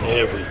busting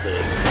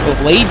everything.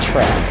 blade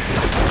traps?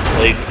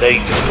 They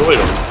destroyed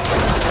them.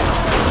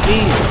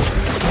 Jeez.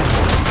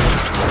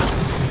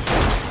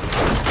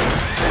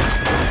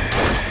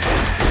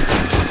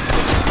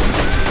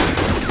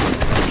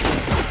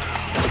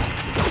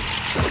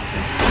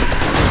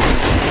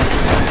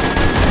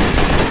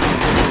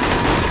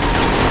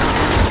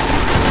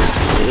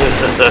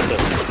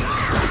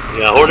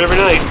 Yeah, Hoard every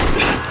night.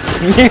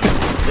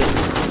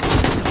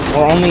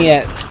 We're only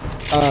at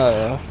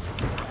 04.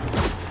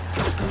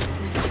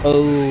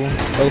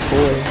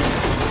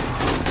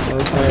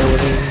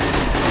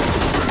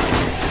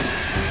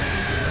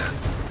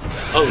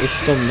 Oh, it's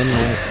still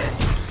midnight.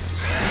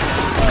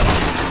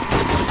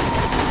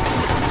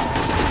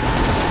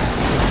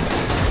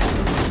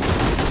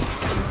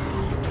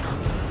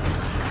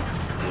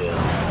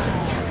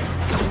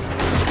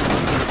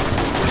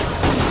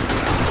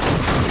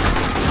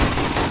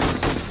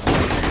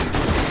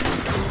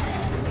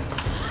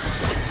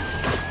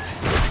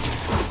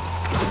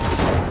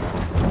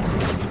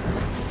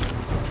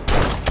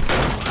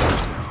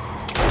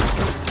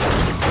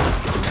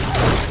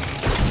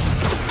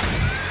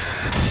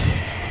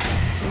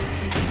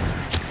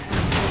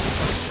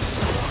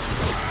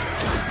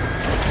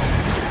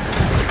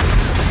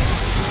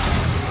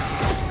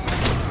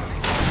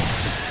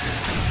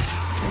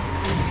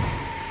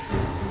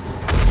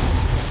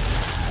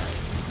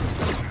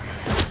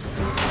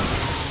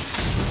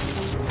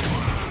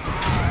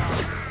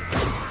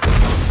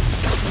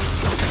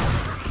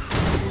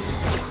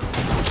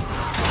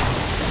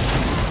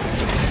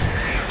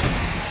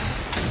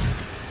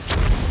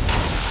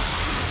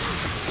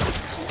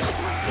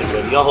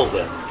 Y'all hold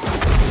that.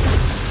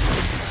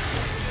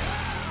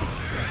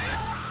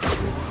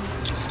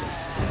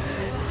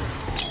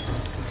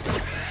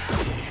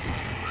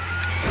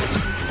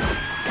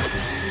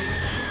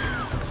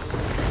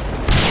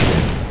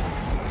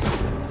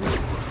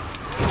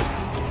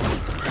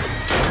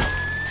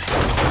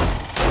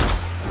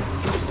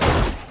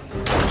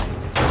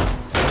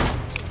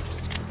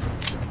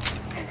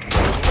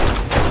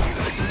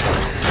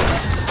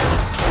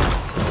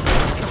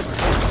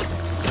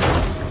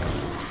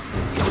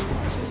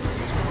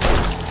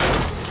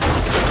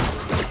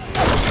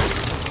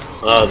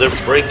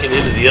 They're breaking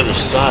into the other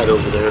side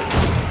over there.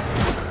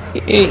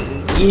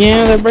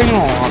 Yeah, they're bringing a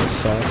lot of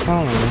stuff. I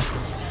don't know.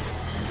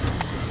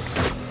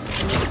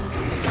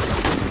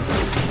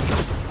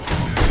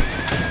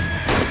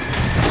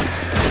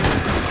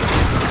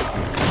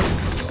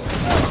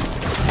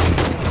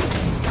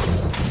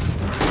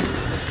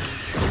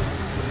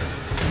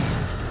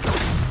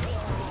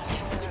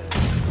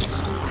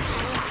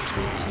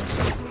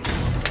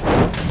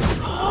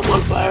 Oh, I'm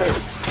on fire.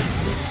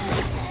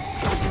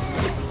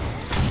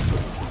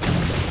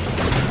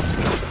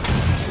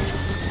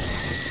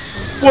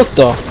 What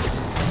the?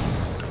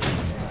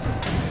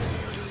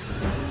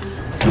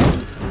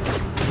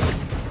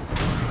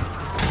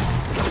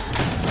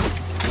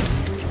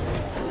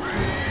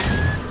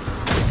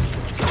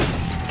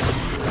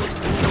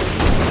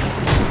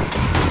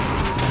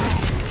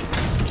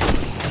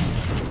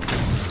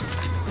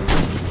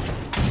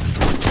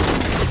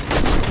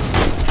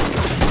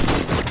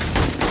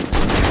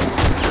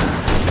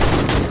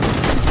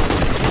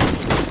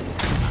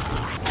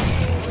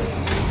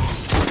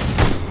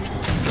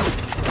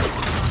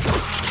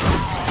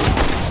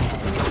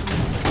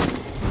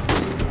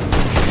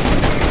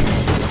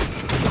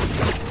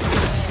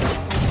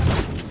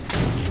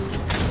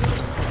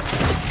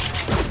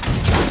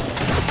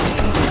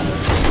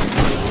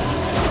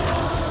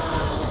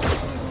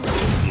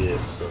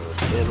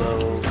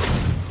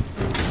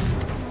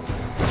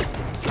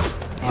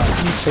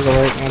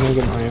 Cigarette, I'm gonna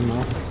get my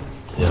ammo.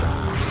 Yeah.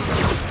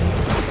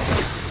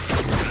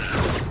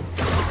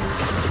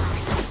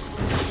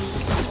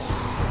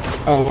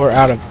 Oh, we're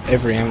out of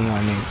every ammo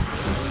I need.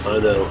 I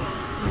know.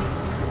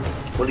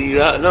 What do you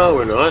got? No,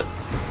 we're not.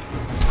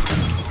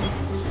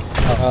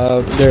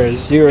 There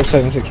is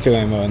 0762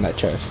 ammo in that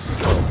chest.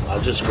 Oh, I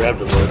just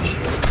grabbed a bunch.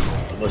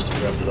 I must have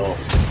grabbed it all.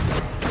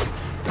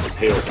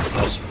 Here,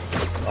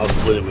 I'll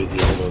split it with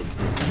you. Hold on.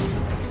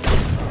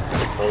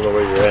 I don't know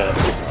where you're at.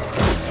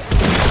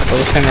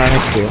 We'll stand right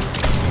next to you.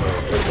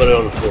 We'll put it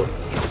on the floor.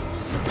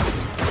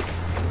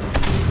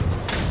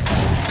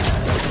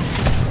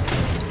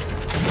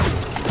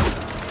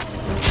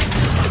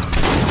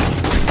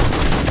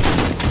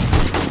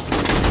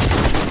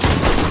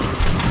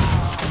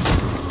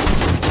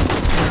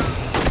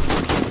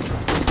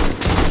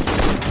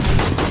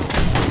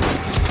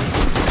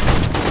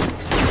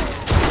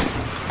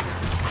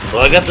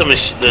 Well, I got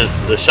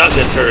the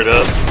shotgun turret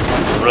up,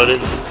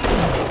 running.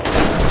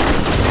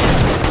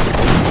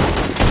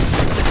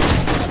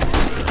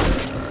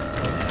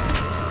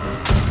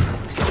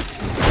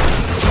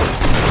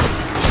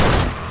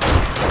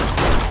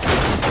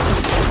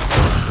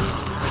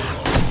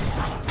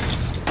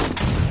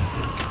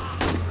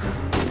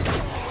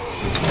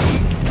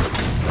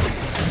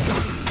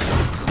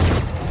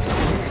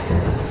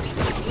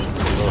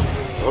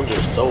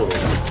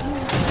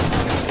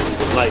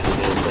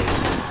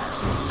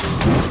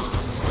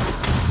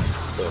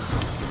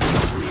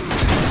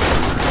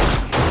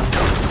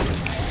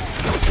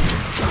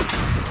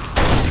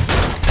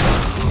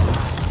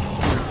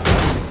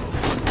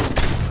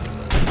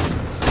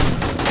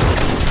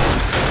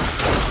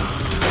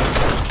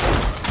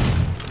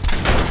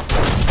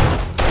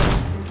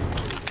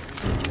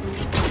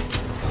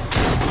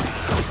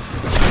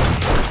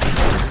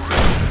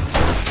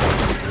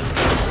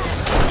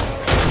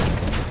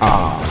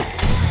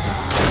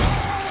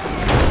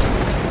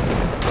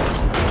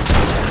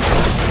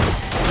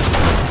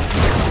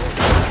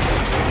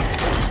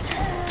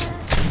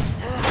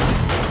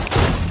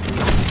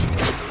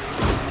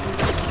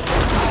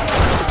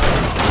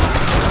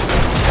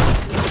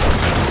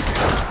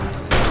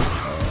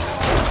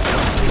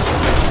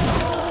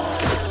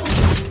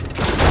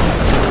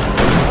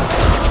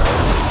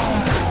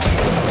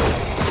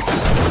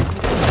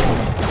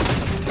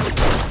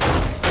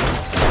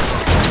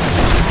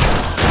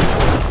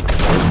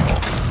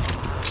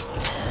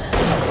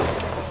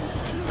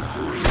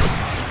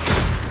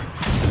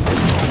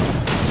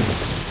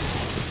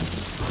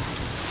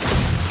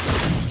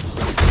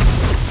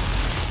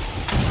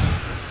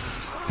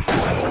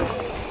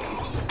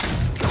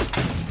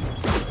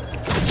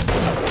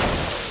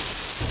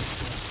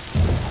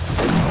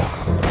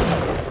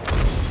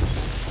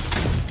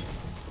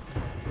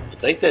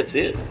 think that's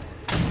it.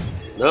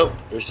 No,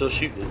 they're still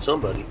shooting at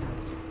somebody.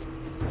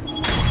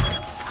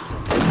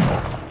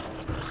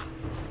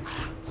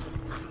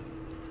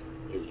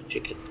 There's a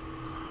chicken.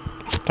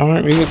 Darn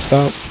it, we can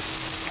stop.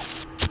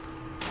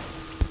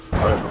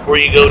 Alright, before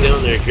you go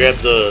down there, grab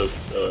the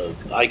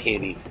eye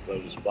candy out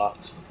of this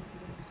box.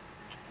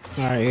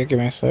 Alright, yeah, give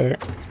me a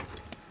sec.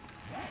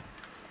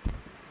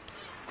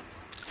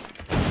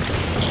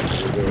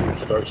 We'll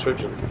start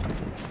searching.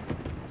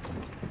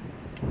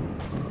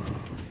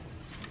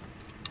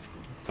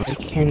 Eye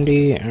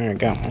candy, alright,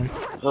 got one.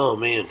 Oh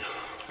man,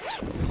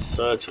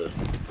 such a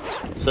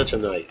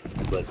night.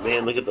 But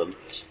man, look at the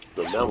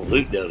amount of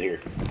loot down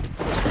here.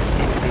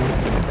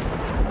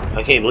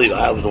 I can't believe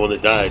I was the one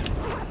that died.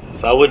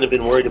 If I wouldn't have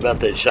been worried about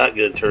that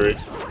shotgun turret,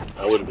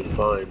 I would have been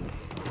fine.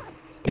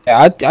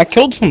 Yeah, I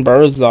killed some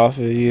birds off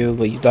of you,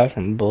 but you died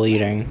from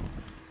bleeding.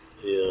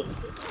 Yeah.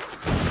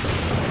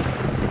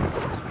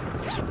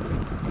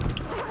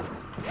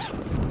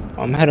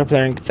 I'm head up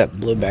there and get that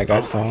blue bag I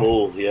I'm saw.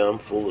 full. Yeah, I'm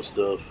full of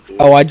stuff.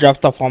 Oh, I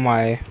dropped off all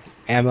my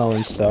ammo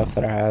and stuff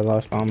that I had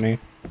left on me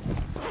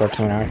before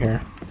coming out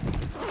here.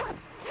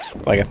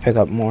 So I can pick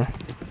up more.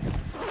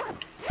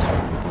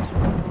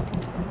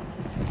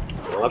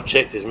 Well, I've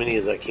checked as many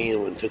as I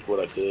can and took what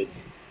I could.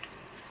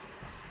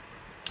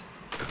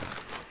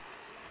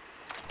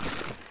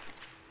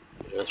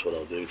 That's what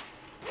I'll do.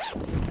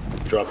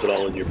 Dropped it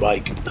all in your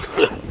bike.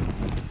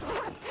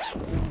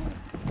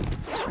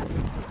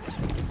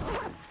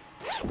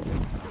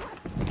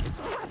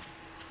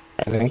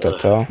 I think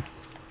that's all.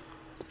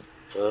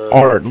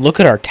 Or look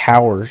at our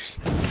towers.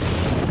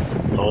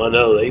 Oh, I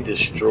know. They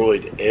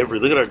destroyed every...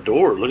 Look at our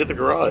door. Look at the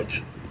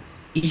garage.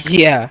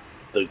 Yeah.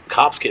 The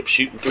cops kept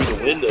shooting through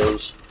the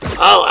windows.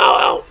 Ow, ow,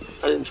 ow.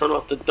 I didn't turn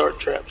off the dart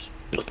traps.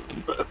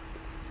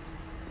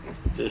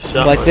 Just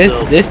shot like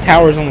myself. this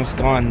tower's almost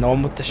gone. The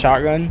one with the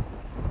shotgun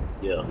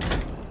Yeah.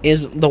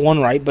 is the one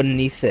right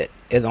beneath it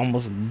is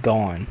almost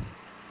gone.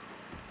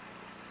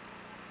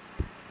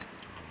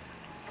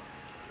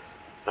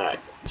 Alright.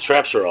 The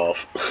straps are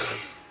off.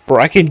 Bro,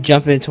 I can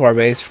jump into our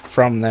base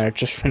from there,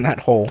 just from that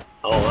hole.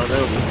 Oh, I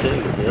know. Me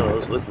too. Yeah, I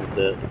was looking at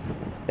that.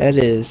 That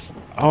is...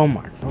 Oh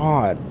my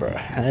god, bro.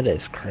 That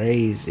is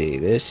crazy.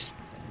 This...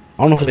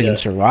 I don't know if we can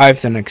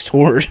survive the next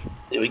horde.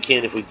 Yeah, we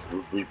can if we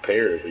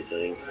repair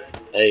everything.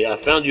 Hey, I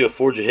found you a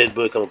Forge Ahead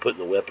book I'm going to put in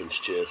the weapons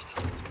chest.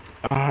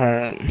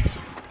 Alright.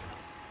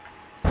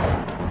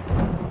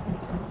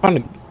 Found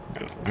an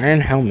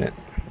iron helmet.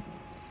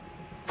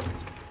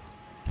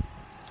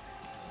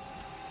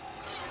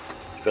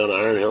 You found an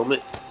iron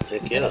helmet?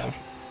 Heck yeah.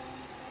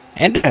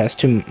 And it has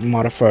 2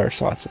 modifier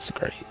slots. It's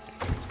great.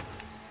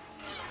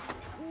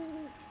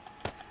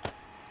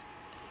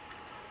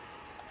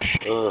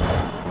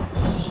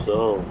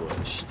 So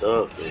much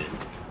stuff, man.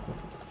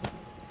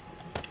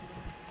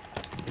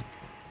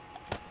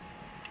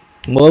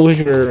 What was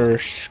your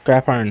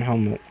scrap iron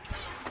helmet?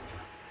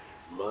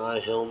 My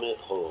helmet?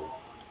 Hold on.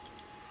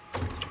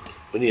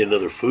 We need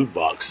another food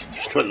box.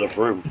 There's not enough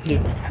room.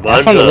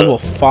 I found a level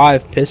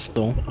 5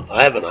 pistol.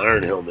 I have an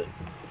iron helmet.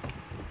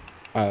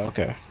 Oh,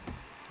 okay.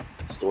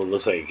 It's the one that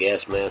looks like a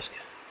gas mask.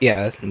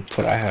 Yeah, that's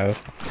what I have.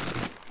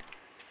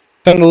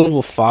 Found a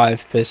level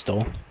 5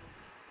 pistol.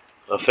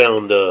 I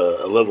found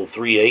a level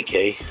 3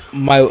 AK.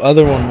 My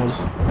other one was...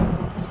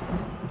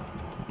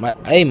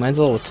 Hey, mine's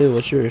level 2.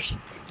 What's yours?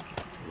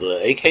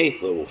 The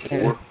AK? Level 4.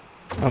 Yeah.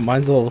 Oh,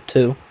 mine's level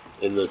 2.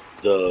 And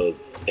the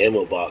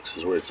ammo box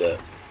is where it's at.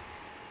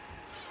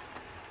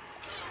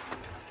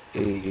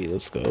 Hey,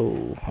 let's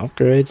go.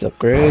 Upgrades,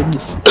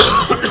 upgrades.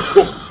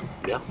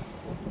 Yeah.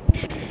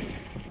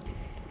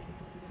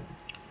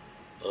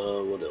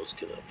 What else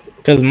can I put?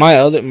 Because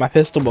my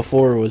pistol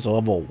before was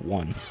level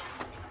 1.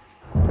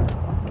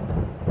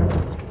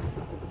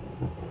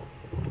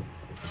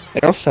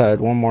 It also had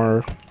one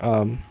more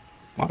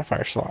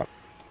modifier slot.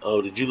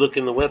 Oh, did you look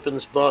in the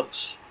weapons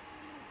box?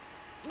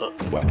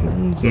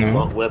 Weapons?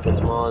 No.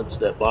 Weapons mods,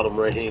 that bottom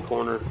right hand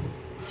corner.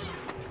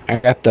 I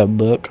got the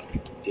book.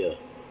 Yeah.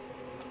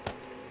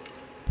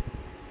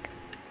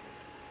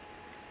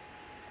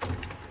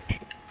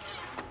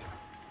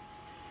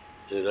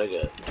 Dude, I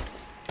got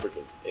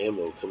freaking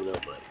ammo coming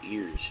out my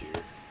ears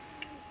here.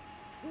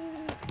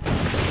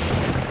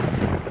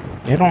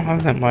 You don't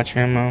have that much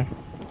ammo.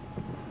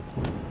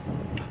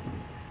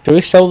 Can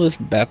we sell this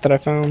bat that I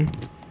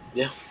found?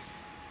 Yeah.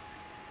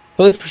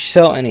 Well, if we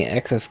sell any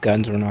excess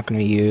guns we're not going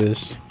to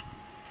use.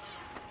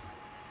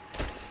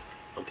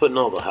 I'm putting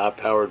all the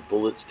high-powered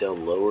bullets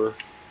down lower.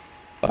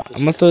 I'm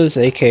going to throw this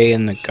AK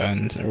in the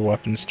guns or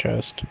weapons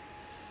chest.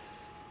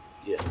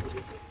 Yeah.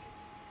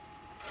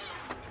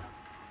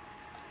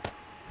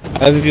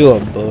 I'll give you a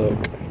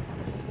book.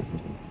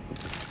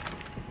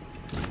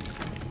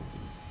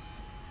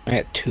 I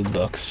got 2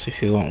 books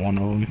if you want one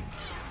of them.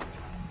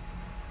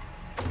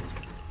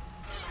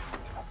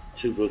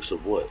 2 books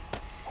of what?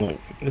 Look,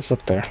 it's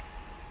up there.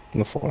 On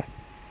the floor.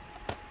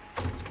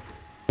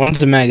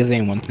 One's a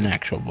magazine, one's an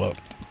actual book.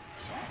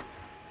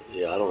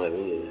 Yeah, I don't have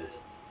any of these.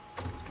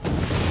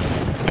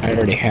 I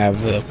already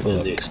have the And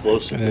book the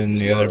explosive and is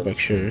the other mine.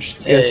 pictures.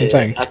 Yeah, that's what I'm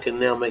saying. I can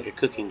now make a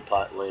cooking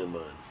pot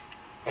landmine.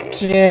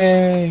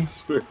 Yay!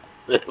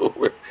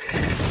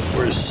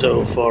 we're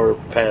so far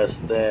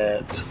past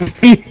that.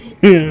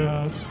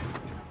 Yeah.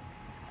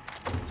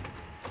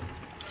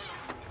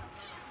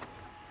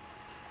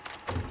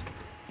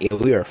 Yeah,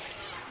 we are.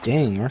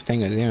 Dang, our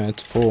thing is, yeah,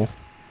 it's full.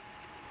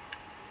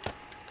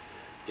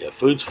 Yeah,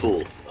 food's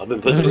full. I've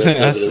been putting the rest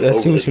of it That's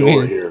over the what you door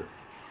mean. here.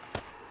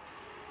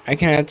 I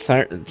can add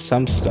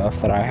some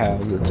stuff that I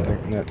have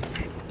that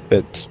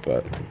fits,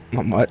 but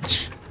not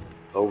much.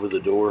 Over the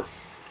door?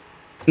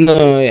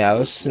 No, yeah, I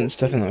was sending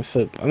stuff in the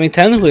foot. I mean,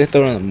 technically, I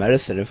throw in the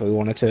medicine if we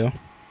wanted to.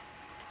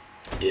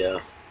 Yeah,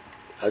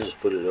 I just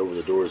put it over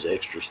the door as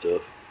extra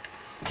stuff.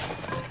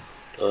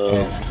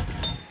 Yeah.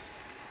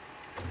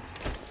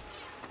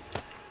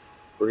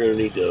 We're gonna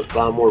need to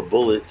buy more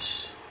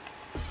bullets.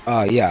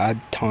 Yeah, a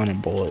ton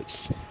of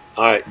bullets.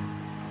 Alright,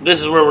 this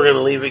is where we're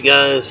gonna leave it,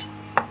 guys.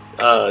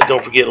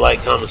 Don't forget to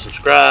like, comment,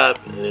 subscribe,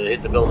 and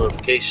hit the bell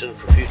notification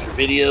for future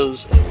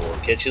videos, and we'll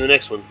catch you in the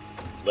next one.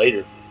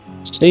 Later.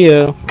 See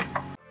ya.